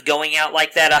him kind of going out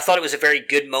like that? I thought it was a very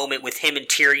good moment with him and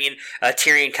Tyrion.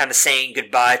 Tyrion kind of saying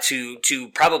goodbye to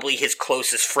probably his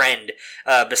closest friend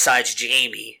besides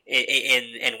Jaime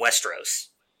in Westeros.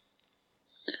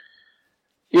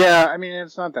 Yeah, I mean,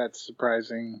 it's not that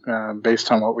surprising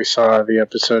based on what we saw the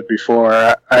episode before.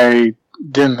 I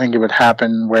didn't think it would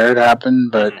happen where it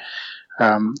happened, but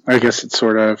I guess it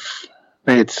sort of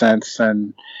made sense.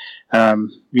 And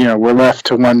we're left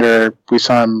to wonder. We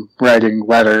saw him writing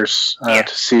letters to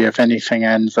see if anything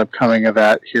ends up coming of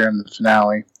that here in the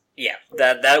finale. Yeah,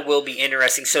 that will be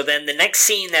interesting. So then the next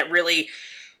scene that really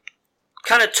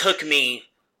kind of took me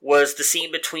was the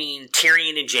scene between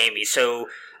Tyrion and Jaime. So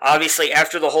obviously,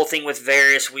 after the whole thing with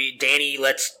Varys, Dany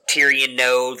lets Tyrion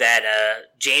know that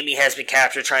Jaime has been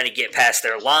captured, trying to get past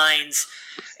their lines,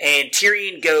 and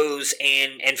Tyrion goes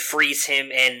and frees him.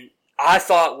 And I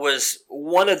thought was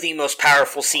one of the most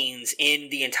powerful scenes in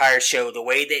the entire show. The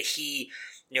way that he,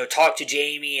 talked to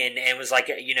Jaime and was like,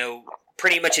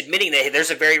 pretty much admitting that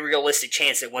there's a very realistic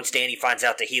chance that once Dany finds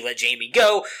out that he let Jaime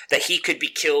go, that he could be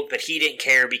killed, but he didn't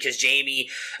care because Jaime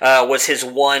was his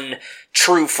one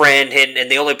true friend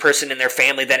and the only person in their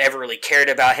family that ever really cared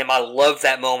about him. I loved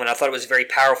that moment. I thought it was a very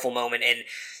powerful moment, and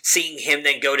seeing him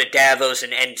then go to Davos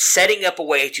and setting up a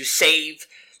way to save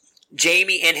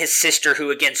Jaime and his sister,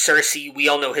 who, again, Cersei, we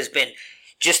all know, has been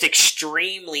just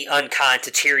extremely unkind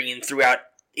to Tyrion throughout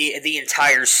the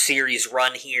entire series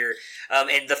run here,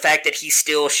 and the fact that he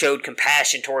still showed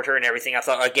compassion toward her and everything, I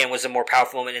thought, again, was a more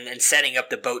powerful moment, and then setting up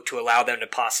the boat to allow them to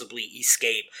possibly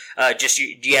escape.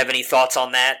 Do you have any thoughts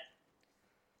on that?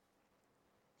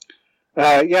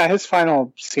 Yeah, his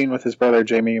final scene with his brother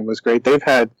Jaime was great. They've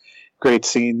had great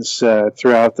scenes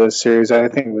throughout the series. I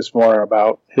think it was more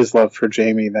about his love for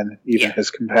Jaime than even his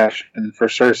compassion for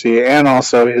Cersei, and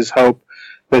also his hope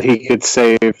that he could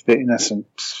save the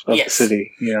innocents of the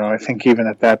city. I think even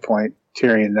at that point,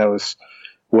 Tyrion knows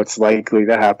what's likely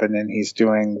to happen, and he's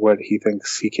doing what he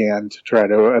thinks he can to try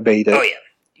to abate it. Oh,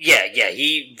 yeah. Yeah.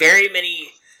 He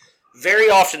very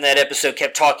often that episode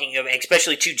kept talking,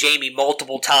 especially to Jaime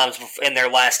multiple times in their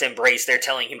last embrace. They're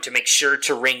telling him to make sure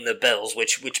to ring the bells,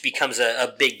 which becomes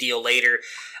a big deal later.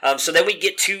 So then we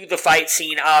get to the fight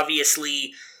scene,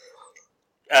 obviously.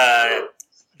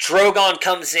 Drogon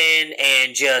comes in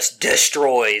and just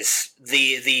destroys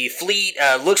the fleet.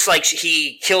 Looks like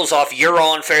he kills off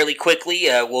Euron fairly quickly.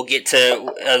 We'll get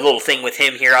to a little thing with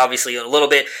him here, obviously, in a little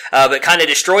bit. But kind of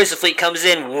destroys the fleet, comes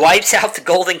in, wipes out the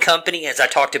Golden Company, as I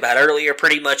talked about earlier,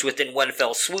 pretty much within one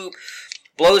fell swoop.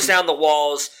 Blows down the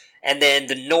walls, and then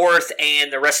the North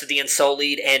and the rest of the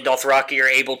Unsullied and Dothraki are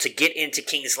able to get into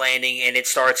King's Landing, and it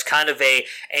starts kind of a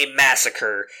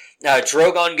massacre.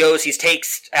 Drogon goes, he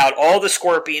takes out all the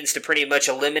Scorpions to pretty much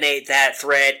eliminate that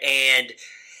threat, and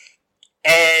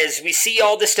as we see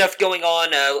all this stuff going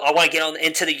on, I want to get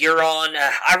into the Euron.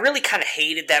 I really kind of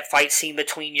hated that fight scene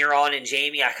between Euron and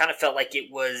Jaime. I kind of felt like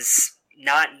it was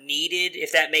not needed,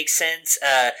 if that makes sense.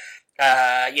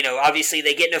 Obviously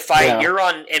they get in a fight. Yeah.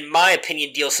 Euron, in my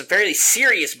opinion, deals some fairly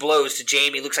serious blows to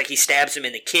Jaime. Looks like he stabs him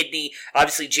in the kidney.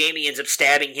 Obviously, Jaime ends up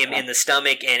stabbing him in the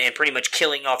stomach and pretty much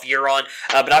killing off Euron.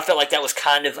 But I felt like that was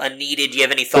kind of unneeded. Do you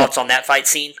have any thoughts on that fight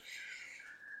scene?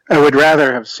 I would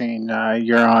rather have seen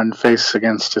Euron face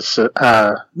against his,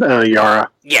 Yara.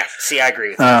 Yeah, see, I agree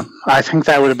with you. I think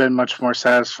that would have been much more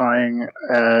satisfying.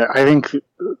 I think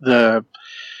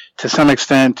to some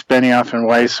extent, Benioff and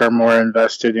Weiss are more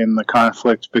invested in the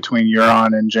conflict between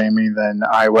Euron and Jaime than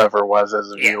I ever was as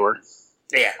a viewer.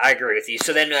 Yeah, I agree with you.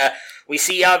 So then we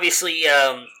see, obviously,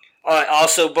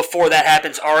 also before that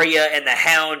happens, Arya and the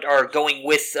Hound are going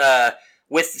with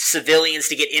civilians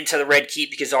to get into the Red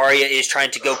Keep because Arya is trying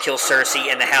to go kill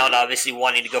Cersei, and the Hound obviously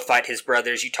wanting to go fight his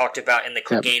brothers, you talked about in the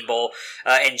Clegane Bowl.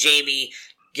 And Jaime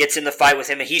gets in the fight with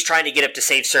him, and he's trying to get up to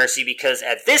save Cersei because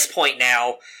at this point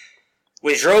now,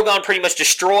 with Drogon pretty much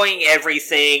destroying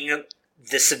everything,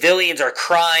 the civilians are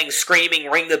crying,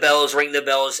 screaming, ring the bells,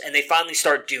 and they finally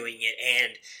start doing it.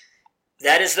 And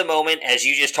that is the moment, as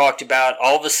you just talked about,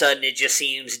 all of a sudden it just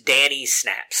seems Dany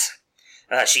snaps.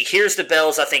 She hears the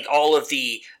bells. I think all of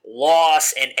the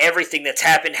loss and everything that's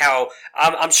happened, how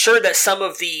I'm sure that some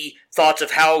of the thoughts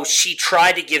of how she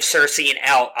tried to give Cersei an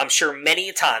out, I'm sure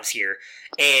many times here,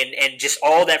 and just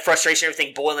all that frustration,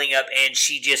 everything boiling up, and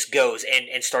she just goes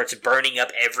and starts burning up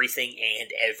everything and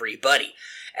everybody.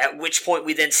 At which point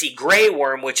we then see Grey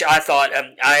Worm, which I thought,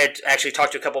 I had actually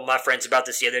talked to a couple of my friends about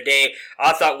this the other day,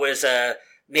 I thought was,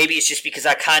 maybe it's just because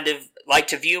I kind of like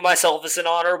to view myself as an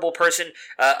honorable person,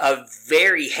 a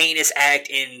very heinous act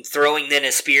in throwing then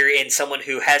a spear in someone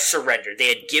who has surrendered. They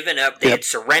had given up, they had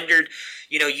surrendered.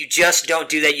 You just don't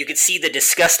do that. You can see the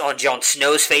disgust on Jon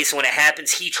Snow's face when it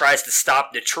happens. He tries to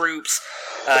stop the troops,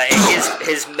 and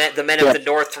the men of the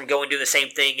North from going to do the same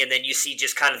thing, and then you see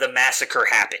just kind of the massacre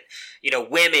happen.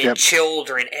 Women,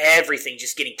 children, everything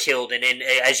just getting killed. And then,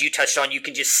 as you touched on, you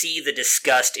can just see the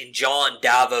disgust in Jon,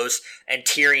 Davos, and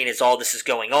Tyrion as all this is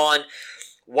going on.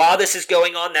 While this is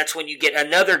going on, that's when you get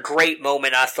another great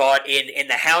moment, I thought, in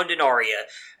the Hound and Arya,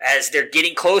 as they're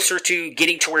getting closer to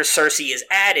getting to where Cersei is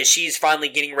at, as she's finally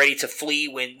getting ready to flee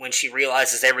when she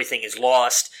realizes everything is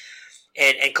lost.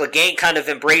 And Clegane kind of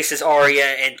embraces Arya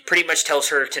and pretty much tells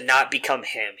her to not become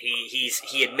him.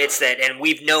 He admits that, and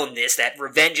we've known this, that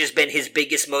revenge has been his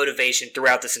biggest motivation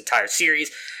throughout this entire series,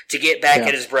 to get back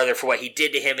at his brother for what he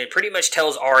did to him, and pretty much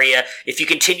tells Arya, if you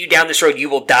continue down this road, you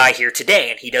will die here today.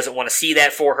 And he doesn't want to see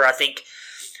that for her. I think,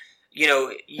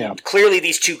 clearly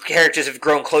these two characters have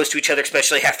grown close to each other,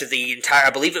 especially after the entire,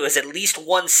 I believe it was at least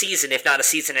one season, if not a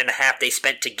season and a half, they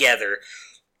spent together.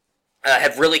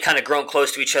 Have really kind of grown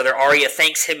close to each other. Arya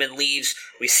thanks him and leaves.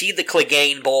 We see the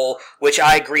Clegane Bowl, which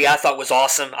I agree, I thought was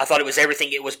awesome. I thought it was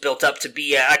everything it was built up to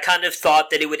be. I kind of thought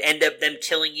that it would end up them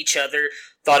killing each other.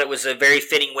 Thought it was a very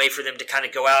fitting way for them to kind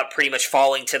of go out, pretty much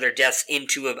falling to their deaths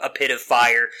into a pit of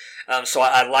fire. So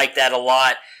I like that a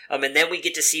lot. And then we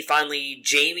get to see finally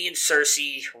Jaime and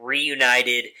Cersei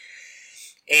reunited.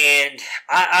 And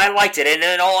I liked it. And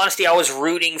in all honesty, I was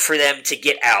rooting for them to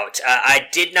get out. I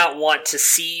did not want to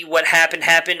see what happened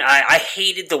happen. I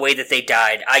hated the way that they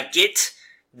died. I get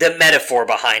the metaphor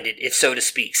behind it, if so to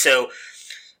speak. So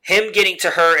him getting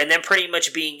to her and then pretty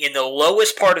much being in the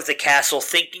lowest part of the castle,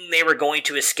 thinking they were going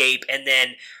to escape, and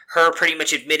then her pretty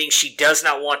much admitting she does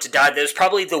not want to die. That was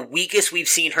probably the weakest we've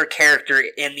seen her character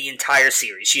in the entire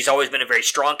series. She's always been a very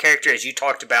strong character, as you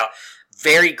talked about.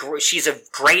 She's a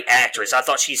great actress. I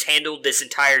thought she's handled this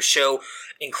entire show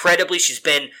incredibly. She's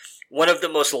been one of the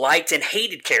most liked and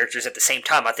hated characters at the same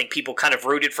time. I think people kind of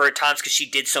rooted for her at times because she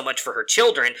did so much for her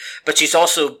children, but she's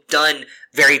also done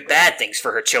very bad things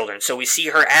for her children. So we see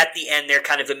her at the end there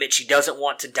kind of admit she doesn't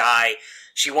want to die.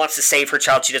 She wants to save her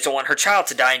child. She doesn't want her child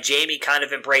to die. And Jaime kind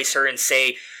of embrace her and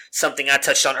say something I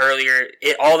touched on earlier.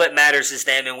 All that matters is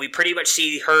them, and we pretty much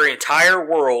see her entire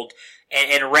world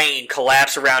and rain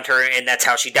collapse around her, and that's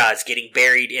how she dies, getting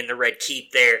buried in the Red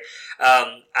Keep there.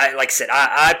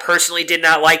 I personally did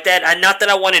not like that. Not that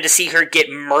I wanted to see her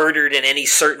get murdered in any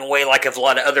certain way like a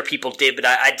lot of other people did, but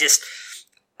I just,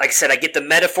 like I said, I get the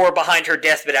metaphor behind her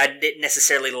death, but I didn't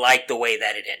necessarily like the way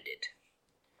that it ended.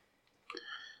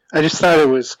 I just thought it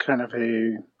was kind of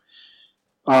a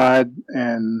odd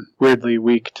and weirdly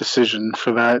weak decision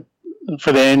for the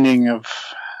ending of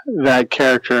that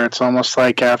character. It's almost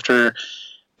like after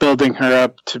building her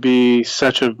up to be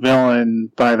such a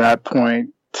villain by that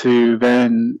point, to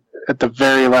then at the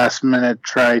very last minute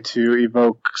try to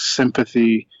evoke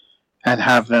sympathy and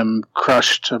have them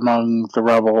crushed among the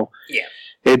rubble. Yeah.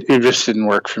 It just didn't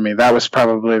work for me. That was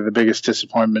probably the biggest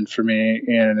disappointment for me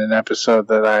in an episode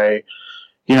that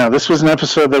this was an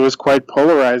episode that was quite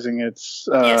polarizing. It's,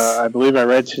 yes. I believe I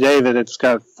read today that it's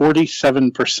got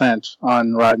 47%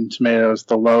 on Rotten Tomatoes,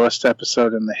 the lowest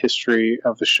episode in the history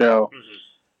of the show.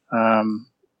 Mm-hmm.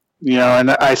 And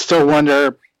I still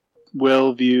wonder,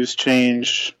 will views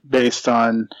change based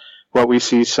on what we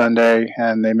see Sunday?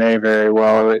 And they may very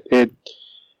well. It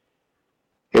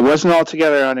wasn't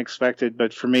altogether unexpected,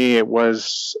 but for me, it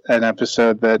was an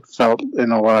episode that felt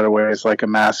in a lot of ways like a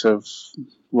massive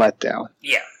letdown.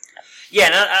 Yeah,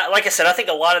 and like I said, I think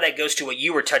a lot of that goes to what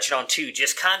you were touching on too,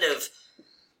 just kind of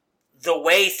the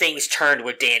way things turned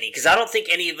with Dany, because I don't think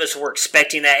any of us were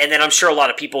expecting that, and then I'm sure a lot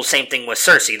of people, same thing with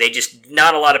Cersei,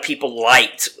 not a lot of people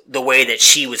liked the way that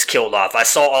she was killed off. I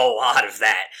saw a lot of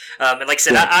that. And like I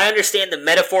said, I understand the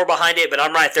metaphor behind it, but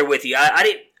I'm right there with you. I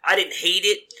didn't hate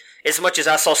it as much as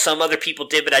I saw some other people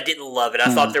did, but I didn't love it.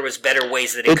 I thought there was better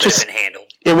ways that it could have been handled.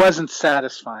 It wasn't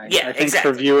satisfying. Yeah, I think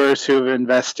for viewers who have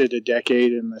invested a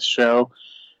decade in this show,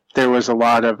 there was a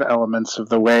lot of elements of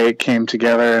the way it came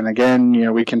together. And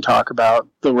again, we can talk about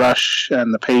the rush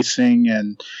and the pacing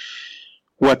and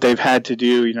what they've had to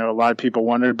do. A lot of people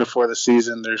wondered before the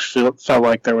season, felt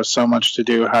like there was so much to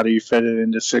do. How do you fit it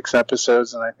into 6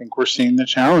 episodes? And I think we're seeing the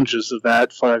challenges of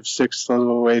that 5/6 of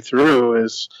the way through.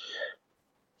 Is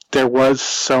there was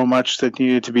so much that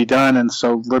needed to be done and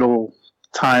so little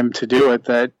time to do it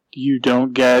that you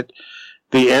don't get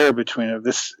the air between it.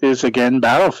 This is, again,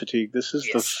 battle fatigue. This is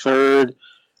the third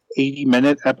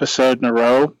 80-minute episode in a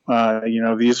row.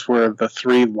 These were the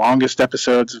 3 longest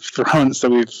episodes of Thrones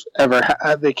that we've ever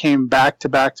had. They came back to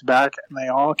back to back, and they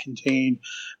all contain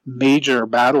major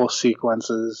battle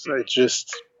sequences. It's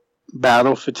just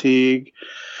battle fatigue,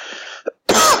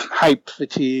 hype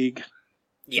fatigue.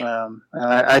 Yeah.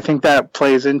 And I think that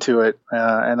plays into it,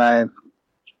 and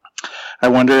I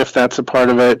wonder if that's a part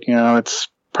of it. It's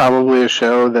probably a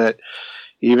show that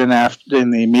even after,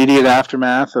 in the immediate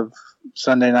aftermath of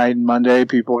Sunday night and Monday,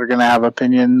 people are going to have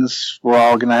opinions. We're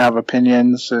all going to have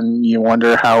opinions, and you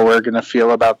wonder how we're going to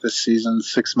feel about this season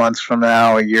 6 months from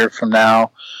now, a year from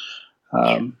now.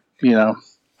 I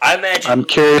imagine, I'm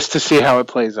curious to see how it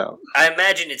plays out. I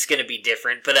imagine it's going to be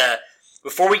different, but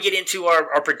before we get into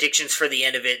our predictions for the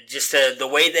end of it, just the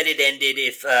way that it ended,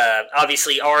 if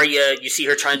obviously Arya, you see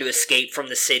her trying to escape from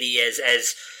the city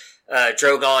as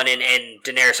Drogon and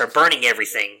Daenerys are burning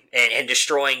everything and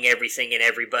destroying everything and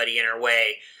everybody in her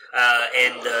way.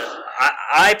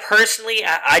 I personally,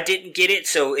 I didn't get it,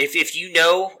 so if you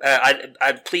know,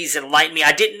 I please enlighten me.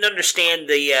 I didn't understand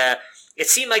it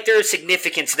seemed like there was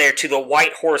significance there to the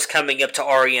white horse coming up to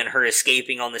Arya and her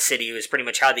escaping on the city. It was pretty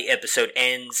much how the episode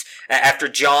ends. After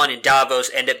Jon and Davos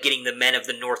end up getting the men of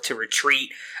the North to retreat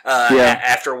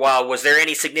after a while. Was there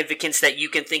any significance that you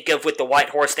can think of with the white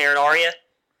horse there in Arya?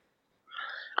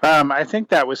 I think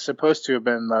that was supposed to have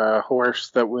been the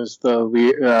horse that was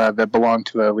that belonged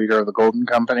to the leader of the Golden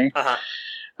Company.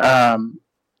 Uh-huh.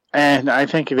 And I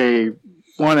think they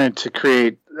wanted to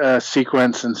create a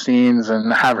sequence and scenes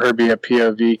and have her be a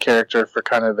POV character for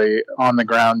kind of the on the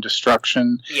ground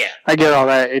destruction. Yeah, I get all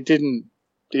that. It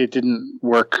didn't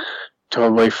work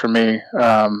totally for me.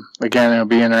 Again, it'll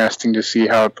be interesting to see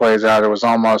how it plays out. It was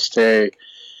almost it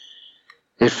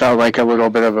felt like a little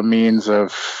bit of a means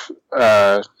of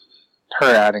her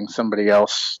adding somebody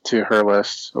else to her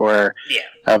list, or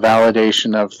a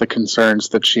validation of the concerns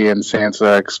that she and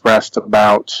Sansa expressed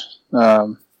about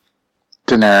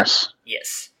Daenerys.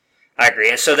 Yes, I agree.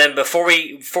 And so then before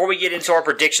we get into our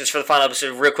predictions for the final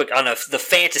episode, real quick, on the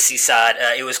fantasy side,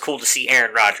 it was cool to see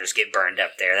Aaron Rodgers get burned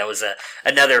up there. That was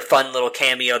another fun little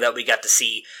cameo that we got to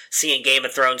see in Game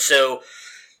of Thrones. So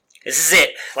this is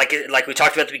it. Like we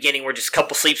talked about at the beginning, we're just a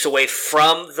couple sleeps away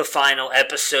from the final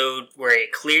episode, where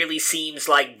it clearly seems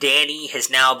like Dany has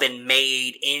now been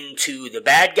made into the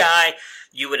bad guy.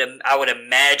 I would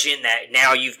imagine that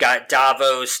now you've got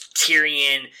Davos,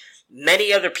 Tyrion,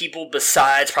 many other people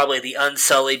besides probably the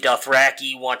Unsullied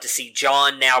Dothraki want to see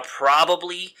Jon now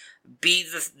probably be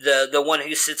the one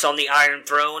who sits on the Iron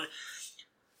Throne.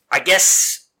 I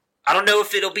guess I don't know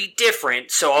if it'll be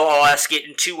different, so I'll ask it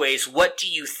in two ways. What do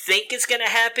you think is going to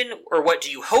happen, or what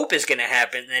do you hope is going to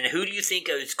happen, and who do you think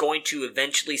is going to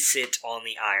eventually sit on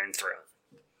the Iron Throne?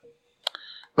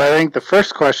 Well, I think the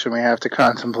first question we have to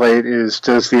contemplate is,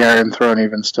 does the Iron Throne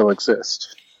even still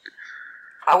exist?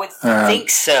 I would think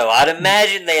so. I'd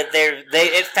imagine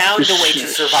it found a way to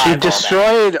survive. She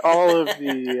destroyed all of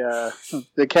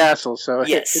the castle, so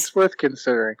yes. It's worth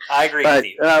considering. I agree with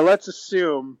you. Let's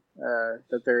assume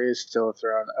that there is still a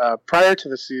throne. Prior to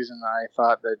the season, I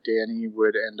thought that Dany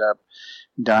would end up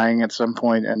dying at some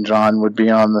point and Jon would be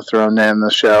on the throne to end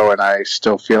the show, and I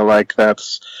still feel like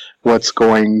that's what's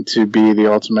going to be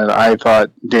the ultimate. I thought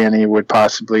Dany would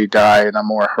possibly die in a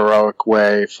more heroic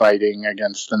way, fighting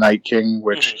against the Night King,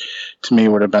 which to me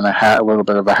would have been a little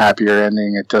bit of a happier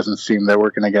ending. It doesn't seem that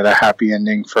we're going to get a happy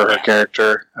ending for her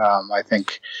character. I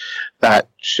think that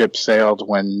ship sailed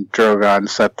when Drogon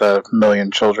set the million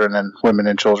children and women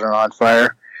and children on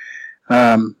fire.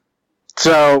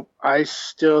 So I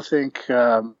still think,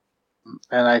 and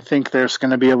I think there's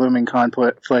going to be a looming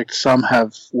conflict. Some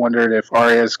have wondered if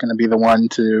Arya is going to be the one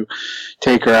to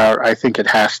take her out. I think it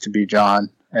has to be Jon,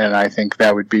 and I think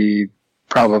that would be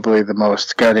probably the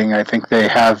most gutting. I think they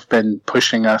have been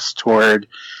pushing us toward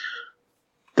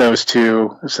those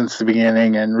two since the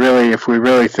beginning, and really, if we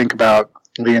really think about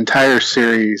the entire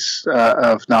series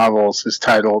of novels is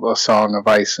titled A Song of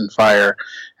Ice and Fire,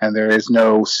 and there is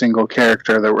no single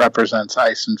character that represents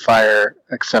ice and fire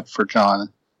except for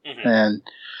Jon. Mm-hmm. And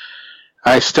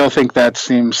I still think that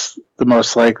seems the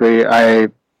most likely. I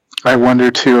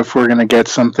wonder, too, if we're going to get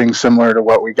something similar to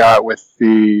what we got with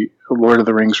the Lord of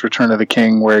the Rings Return of the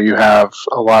King, where you have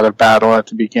a lot of battle at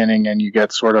the beginning and you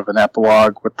get sort of an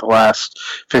epilogue with the last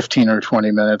 15 or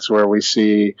 20 minutes where we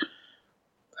see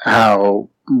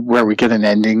where we get an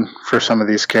ending for some of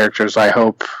these characters. I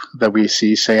hope that we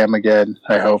see Sam again.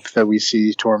 I hope that we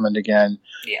see Tormund again.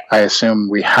 Yeah. I assume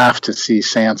we have to see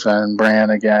Sansa and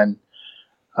Bran again.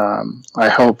 I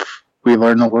hope we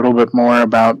learn a little bit more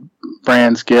about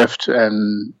Bran's gift,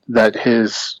 and that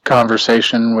his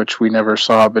conversation, which we never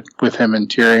saw, but with him and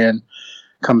Tyrion,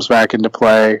 comes back into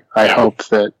play. I hope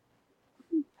that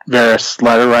Varys'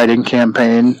 letter writing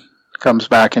campaign comes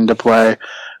back into play.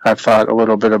 I've thought a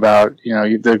little bit about,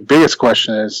 the biggest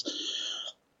question is,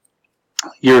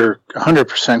 you're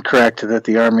 100% correct that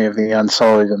the army of the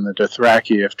Unsullied and the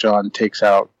Dothraki, if Jon takes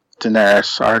out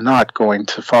Daenerys, are not going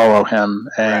to follow him.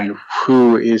 And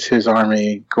who is his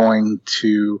army going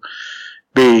to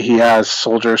be? He has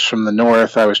soldiers from the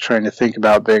north. I was trying to think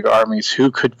about big armies.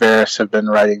 Who could Varys have been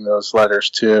writing those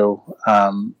letters to?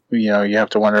 You have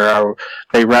to wonder.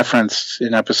 They referenced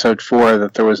in episode 4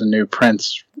 that there was a new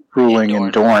prince ruling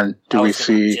in Dorne. Do we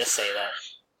see just say that.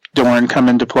 Dorne come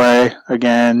into play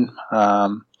again?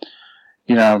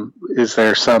 is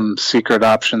there some secret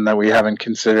option that we haven't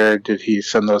considered? Did he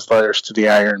send those letters to the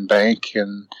Iron Bank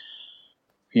and,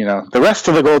 the rest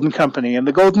of the Golden Company and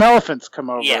the Golden Elephants come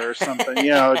over or something?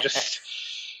 Just,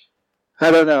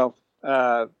 I don't know.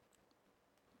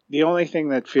 The only thing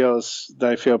that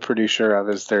I feel pretty sure of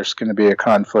is there's going to be a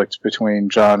conflict between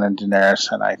Jon and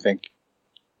Daenerys, and I think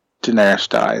Daenerys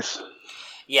dies.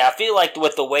 Yeah, I feel like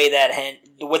with the way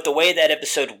that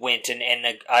episode went,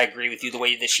 and I agree with you, the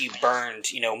way that she burned,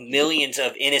 millions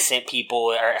of innocent people,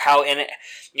 or how,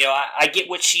 I get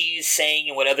what she's saying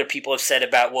and what other people have said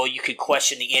about, well, you could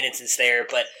question the innocence there,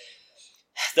 but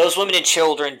those women and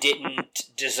children didn't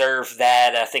deserve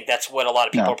that. I think that's what a lot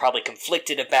of people are probably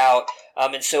conflicted about.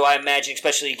 And so I imagine,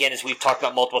 especially again, as we've talked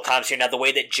about multiple times here now, the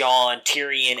way that Jon,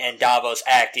 Tyrion, and Davos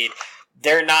acted,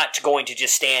 they're not going to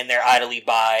just stand there idly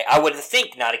by. I would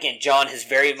think not. Again, Jon has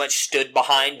very much stood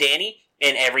behind Dany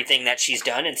in everything that she's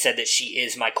done and said that she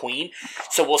is my queen.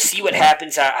 So we'll see what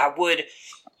happens. I'm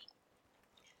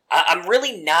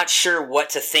really not sure what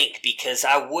to think, because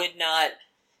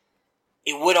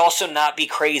it would also not be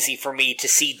crazy for me to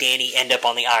see Dany end up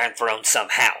on the Iron Throne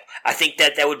somehow. I think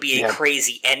that would be a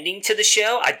crazy ending to the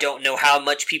show. I don't know how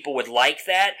much people would like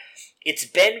that. It's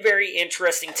been very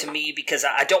interesting to me because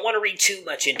I don't want to read too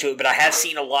much into it, but I have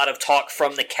seen a lot of talk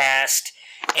from the cast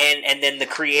and then the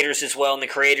creators as well, and the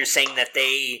creators saying that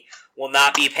they will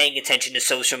not be paying attention to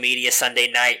social media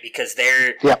Sunday night because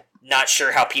they're not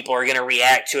sure how people are going to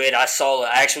react to it. I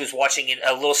actually was watching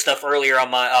a little stuff earlier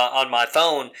on my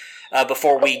phone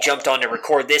before we jumped on to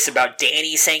record this about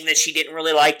Dany saying that she didn't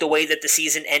really like the way that the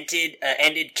season ended.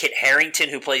 Kit Harington,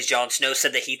 who plays Jon Snow,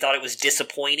 said that he thought it was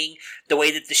disappointing the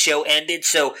way that the show ended.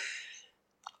 So,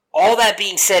 all that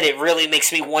being said, it really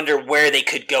makes me wonder where they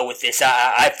could go with this.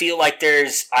 I feel like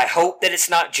I hope that it's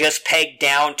not just pegged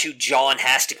down to Jon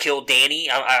has to kill Dany.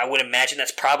 I would imagine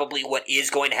that's probably what is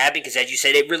going to happen, because as you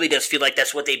said, it really does feel like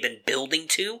that's what they've been building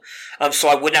to. So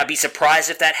I would not be surprised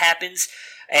if that happens.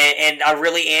 And I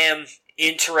really am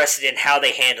interested in how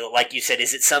they handle it. Like you said,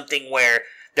 is it something where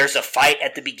there's a fight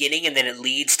at the beginning and then it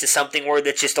leads to something where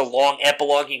that's just a long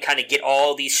epilogue and you kind of get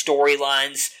all these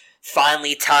storylines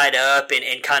finally tied up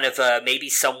and kind of maybe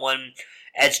someone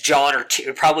as Jon, or it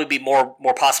would probably be more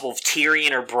possible of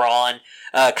Tyrion or Bronn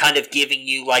kind of giving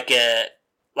you like a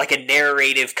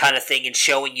narrative kind of thing and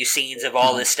showing you scenes of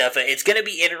all this stuff. It's going to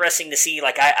be interesting to see.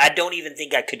 Like, I don't even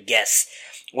think I could guess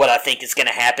what I think is going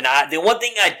to happen. The one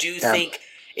thing I do think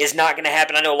is not going to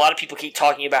happen, I know a lot of people keep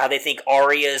talking about how they think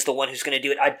Arya is the one who's going to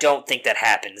do it. I don't think that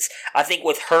happens. I think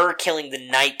with her killing the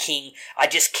Night King, I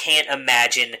just can't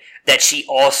imagine that she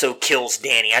also kills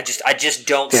Dany. I just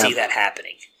don't see that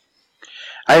happening.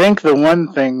 I think the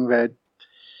one thing that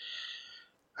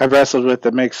I've wrestled with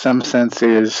that makes some sense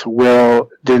is, will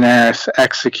Daenerys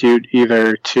execute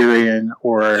either Tyrion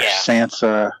or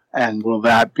Sansa, and will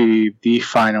that be the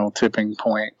final tipping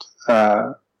point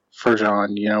for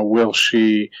Jon? Will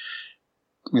she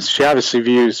obviously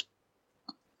views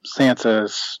Sansa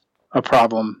as a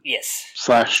problem. Yes.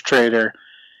 / traitor.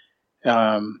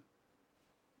 I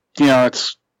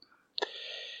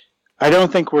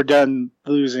don't think we're done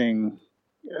losing.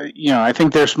 I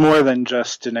think there's more than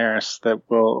just Daenerys that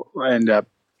will end up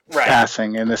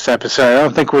passing in this episode. I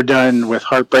don't think we're done with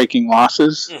heartbreaking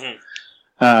losses.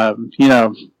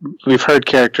 We've heard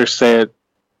characters say it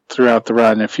throughout the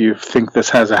run. If you think this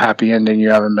has a happy ending, you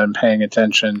haven't been paying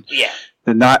attention. Yeah.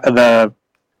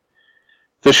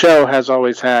 The show has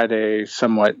always had a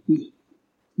somewhat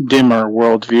dimmer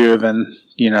worldview than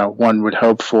one would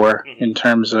hope for, in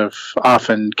terms of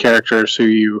often characters who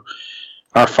you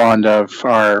are fond of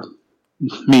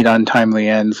meet untimely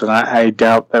ends, and I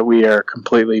doubt that we are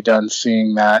completely done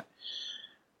seeing that.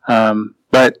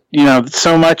 But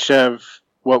so much of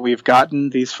what we've gotten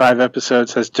these 5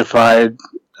 episodes has defied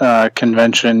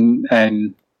convention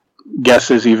and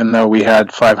guesses, even though we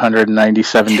had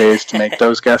 597 days to make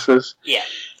those guesses. Yeah.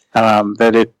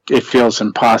 That it feels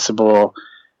impossible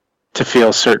to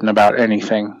feel certain about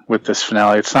anything with this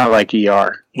finale. It's not like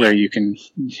ER, where you can...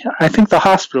 I think the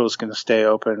hospital is going to stay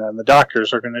open and the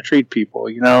doctors are going to treat people.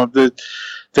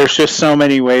 There's just so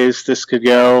many ways this could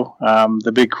go.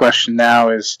 The big question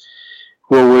now is,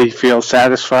 will we feel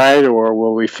satisfied, or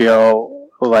will we feel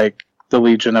like the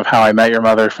Legion of How I Met Your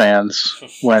Mother fans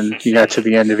when you got to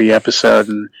the end of the episode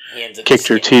and kicked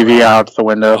your TV out the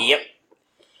window? Yep.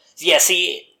 Yeah,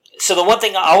 see... So the one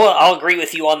thing, I'll agree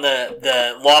with you on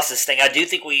the losses thing. I do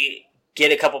think we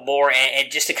get a couple more,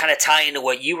 and just to kind of tie into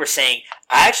what you were saying,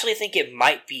 I actually think it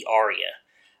might be Arya.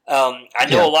 I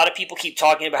know a lot of people keep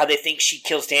talking about how they think she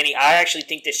kills Dany. I actually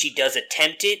think that she does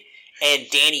attempt it, and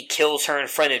Dany kills her in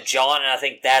front of Jon, and I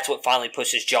think that's what finally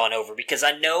pushes Jon over, because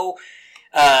I know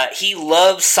he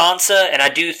loves Sansa, and I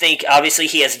do think, obviously,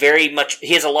 he has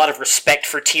a lot of respect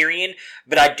for Tyrion,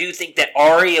 but I do think that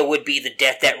Arya would be the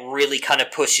death that really kind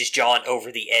of pushes Jon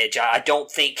over the edge. I don't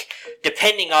think,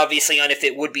 depending, obviously, on if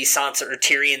it would be Sansa or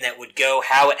Tyrion that would go,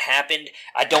 how it happened,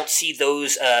 I don't see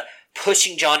those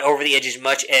pushing Jon over the edge as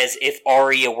much as if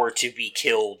Arya were to be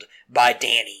killed by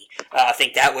Dany. I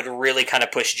think that would really kind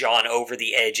of push Jon over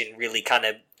the edge and really kind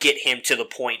of get him to the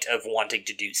point of wanting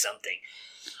to do something.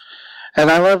 And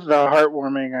I love the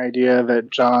heartwarming idea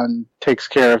that Jon takes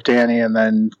care of Dany and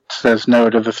then says no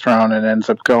to the throne and ends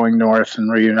up going north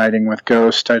and reuniting with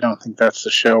Ghost. I don't think that's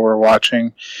the show we're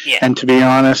watching. Yeah. And to be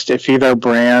honest, if either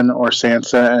Bran or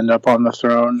Sansa end up on the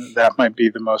throne, that might be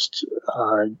the most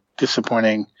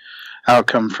disappointing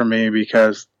outcome for me,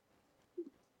 because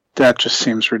that just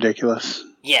seems ridiculous.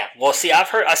 Yeah, well, see,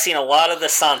 I've seen a lot of the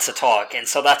Sansa talk, and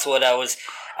so that's what I was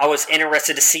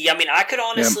interested to see. I mean, I could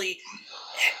honestly,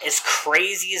 as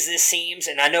crazy as this seems,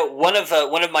 and I know one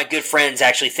of my good friends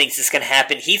actually thinks it's going to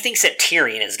happen. He thinks that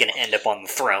Tyrion is going to end up on the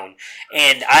throne,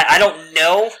 and I don't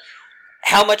know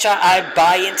how much I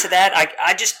buy into that.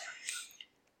 I just,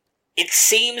 it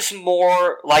seems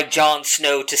more like Jon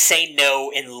Snow to say no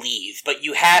and leave, but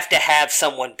you have to have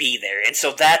someone be there. And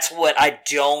so that's why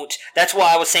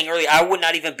I was saying earlier, I would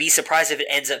not even be surprised if it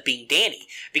ends up being Dany,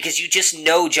 because you just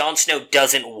know Jon Snow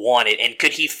doesn't want it, and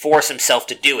could he force himself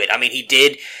to do it? I mean, he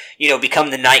did, become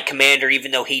the Night Commander,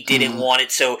 even though he didn't want it,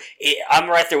 so I'm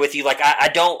right there with you. Like, I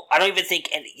don't even think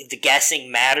the guessing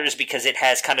matters, because it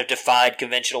has kind of defied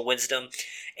conventional wisdom.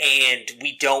 And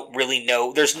we don't really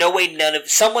know. There's no way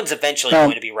someone's eventually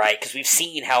going to be right, because we've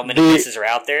seen how many guesses are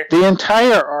out there. The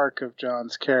entire arc of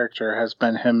Jon's character has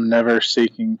been him never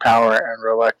seeking power and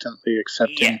reluctantly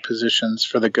accepting positions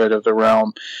for the good of the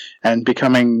realm, and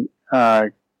becoming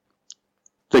the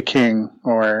king,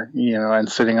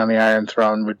 and sitting on the Iron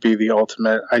Throne would be the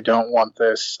ultimate. I don't want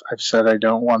this. I've said I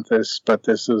don't want this, but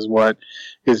this is what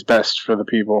is best for the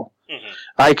people. Mm-hmm.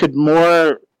 I could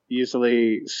more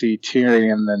easily see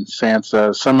Tyrion than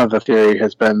Sansa. Some of the theory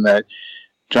has been that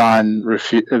Jon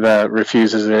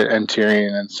refuses it, and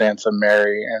Tyrion and Sansa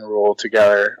marry and rule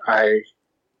together.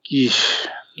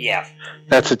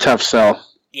 That's a tough sell.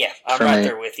 Yeah, I'm right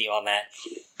there with you on that.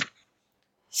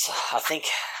 So I think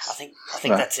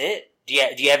that's it. Do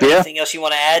you have anything else you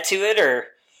want to add to it, or?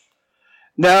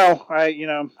 No,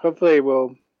 hopefully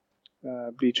we'll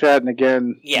be chatting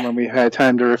again when we had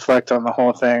time to reflect on the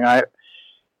whole thing.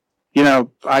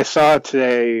 I saw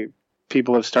today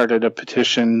people have started a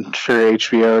petition for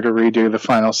HBO to redo the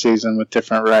final season with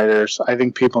different writers. I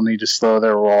think people need to slow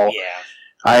their roll. Yeah.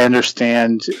 I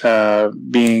understand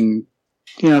being,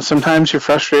 sometimes you're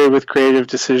frustrated with creative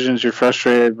decisions. You're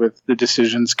frustrated with the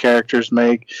decisions characters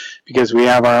make, because we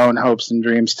have our own hopes and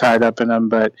dreams tied up in them.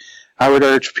 But I would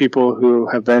urge people who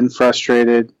have been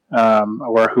frustrated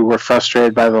or who were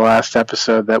frustrated by the last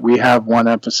episode that we have one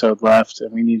episode left,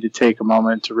 and we need to take a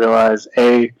moment to realize,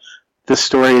 A, this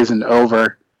story isn't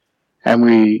over, and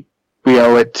we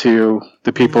owe it to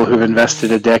the people who've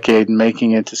invested a decade in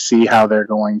making it to see how they're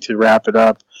going to wrap it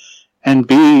up. And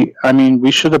B,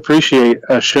 we should appreciate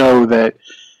a show that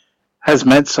has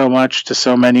meant so much to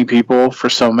so many people for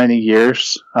so many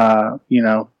years.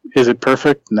 Is it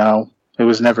perfect? No. It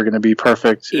was never going to be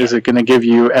perfect. Yeah. Is it going to give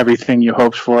you everything you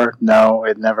hoped for? No,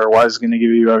 it never was going to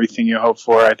give you everything you hoped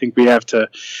for. I think we have to,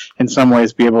 in some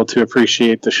ways, be able to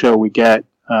appreciate the show we get.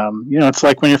 It's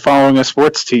like when you're following a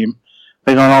sports team.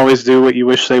 They don't always do what you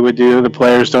wish they would do. The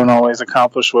players don't always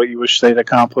accomplish what you wish they'd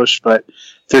accomplish, but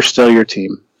they're still your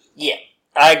team. Yeah,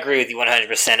 I agree with you 100%.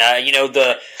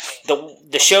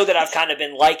 The show that I've kind of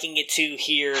been liking it to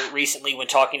here recently when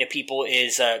talking to people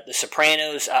is The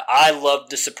Sopranos. I love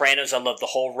The Sopranos. I love the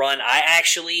whole run. I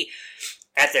actually,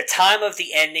 at the time of the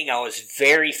ending, I was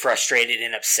very frustrated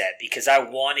and upset, because I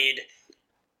wanted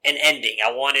an ending.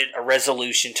 I wanted a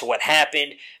resolution to what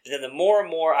happened. But then the more and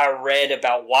more I read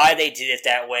about why they did it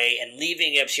that way, and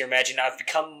leaving it up to your imagination, I've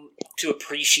become to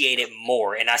appreciate it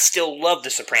more. And I still love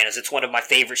The Sopranos. It's one of my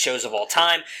favorite shows of all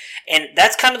time. And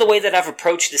that's kind of the way that I've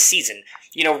approached this season.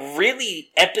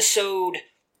 Really, episode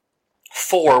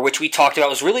 4, which we talked about,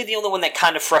 was really the only one that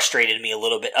kind of frustrated me a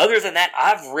little bit. Other than that,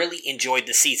 I've really enjoyed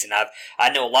the season. I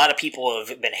know a lot of people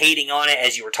have been hating on it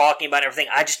as you were talking about everything.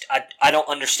 I don't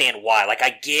understand why. Like,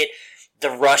 I get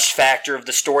the rush factor of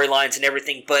the storylines and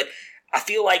everything, but I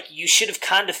feel like you should have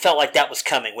kind of felt like that was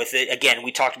coming with it. Again,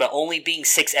 we talked about only being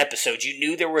 6 episodes. You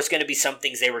knew there was going to be some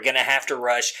things they were going to have to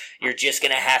rush. You're just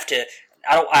going to have to,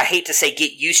 I hate to say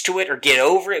get used to it or get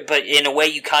over it, but in a way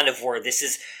you kind of were.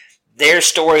 This their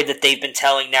story that they've been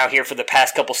telling now here for the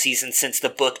past couple seasons since the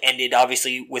book ended,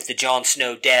 obviously with the Jon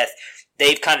Snow death.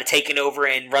 They've kind of taken over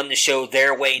and run the show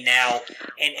their way now.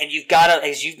 And you've got to,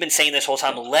 as you've been saying this whole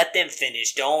time, let them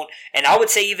finish. Don't, and I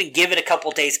would say even give it a couple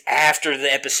days after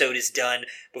the episode is done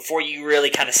before you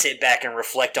really kind of sit back and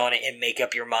reflect on it and make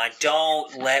up your mind.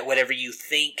 Don't let whatever you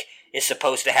think is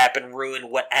supposed to happen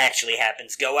ruin what actually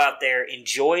happens. Go out there,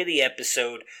 enjoy the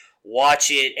episode,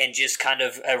 watch it, and just kind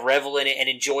of revel in it and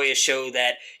enjoy a show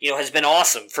that, has been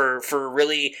awesome for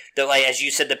really, as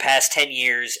you said, the past 10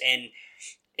 years, and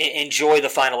enjoy the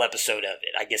final episode of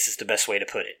it, I guess is the best way to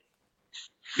put it.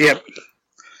 Yep.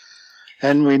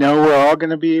 And we know we're all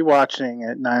going to be watching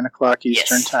at 9 o'clock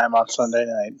Eastern Time on Sunday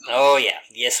night. Oh, yeah.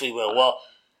 Yes, we will. Well,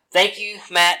 thank you,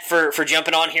 Matt, for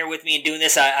jumping on here with me and doing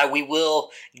this. We will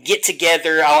get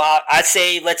together. I'd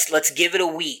say let's give it a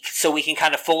week so we can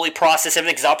kind of fully process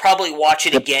everything, because I'll probably watch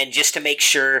it again just to make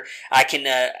sure I can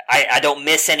I don't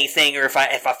miss anything, or if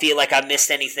I feel like I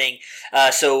missed anything.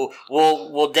 So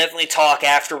we'll definitely talk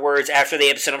afterwards after the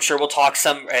episode. I'm sure we'll talk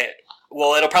some.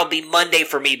 Well, it'll probably be Monday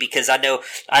for me, because I know,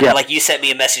 like you sent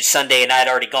me a message Sunday and I had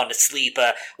already gone to sleep.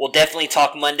 We'll definitely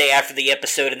talk Monday after the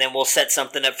episode, and then we'll set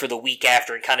something up for the week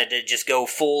after and kind of just go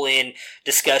full in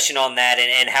discussion on that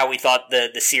and how we thought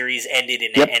the series ended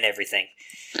and everything.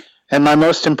 And my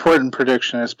most important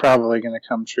prediction is probably going to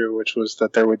come true, which was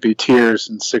that there would be tears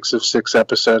in 6 of 6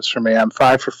 episodes for me. I'm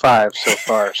 5 for 5 so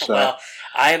far. So. Well,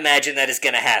 I imagine that is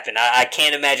going to happen. I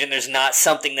can't imagine there's not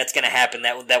something that's going to happen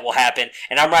that will happen,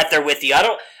 and I'm right there with you. I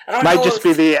don't might know just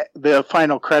be the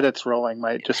final credits rolling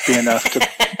might just be enough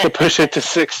to push it to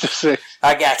 6 of 6.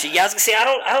 I got you. Yeah, I was gonna say I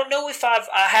don't know if I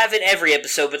haven't every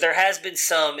episode, but there has been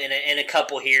some in a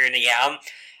couple here, and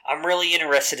I'm really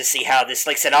interested to see how this.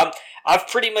 Like I said, I've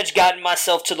pretty much gotten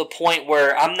myself to the point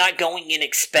where I'm not going in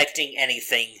expecting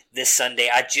anything this Sunday.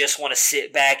 I just want to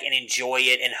sit back and enjoy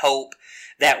it and hope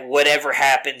that whatever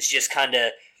happens just kind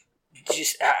of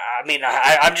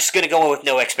I'm just going to go in with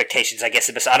no expectations, I guess.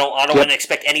 I don't want to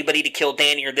expect anybody to kill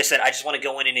Danny or this. I just want to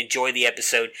go in and enjoy the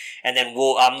episode, and then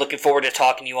I'm looking forward to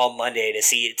talking to you on Monday to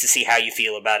see how you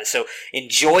feel about it. So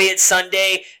enjoy it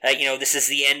Sunday. This is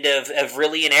the end of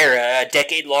really an era, a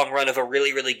decade-long run of a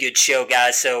really, really good show,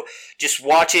 guys. So just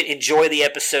watch it, enjoy the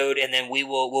episode, and then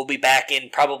we'll be back in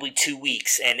probably 2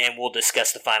 weeks, and we'll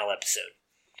discuss the final episode.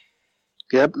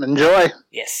 Yep, enjoy.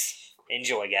 Yes,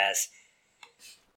 enjoy, guys.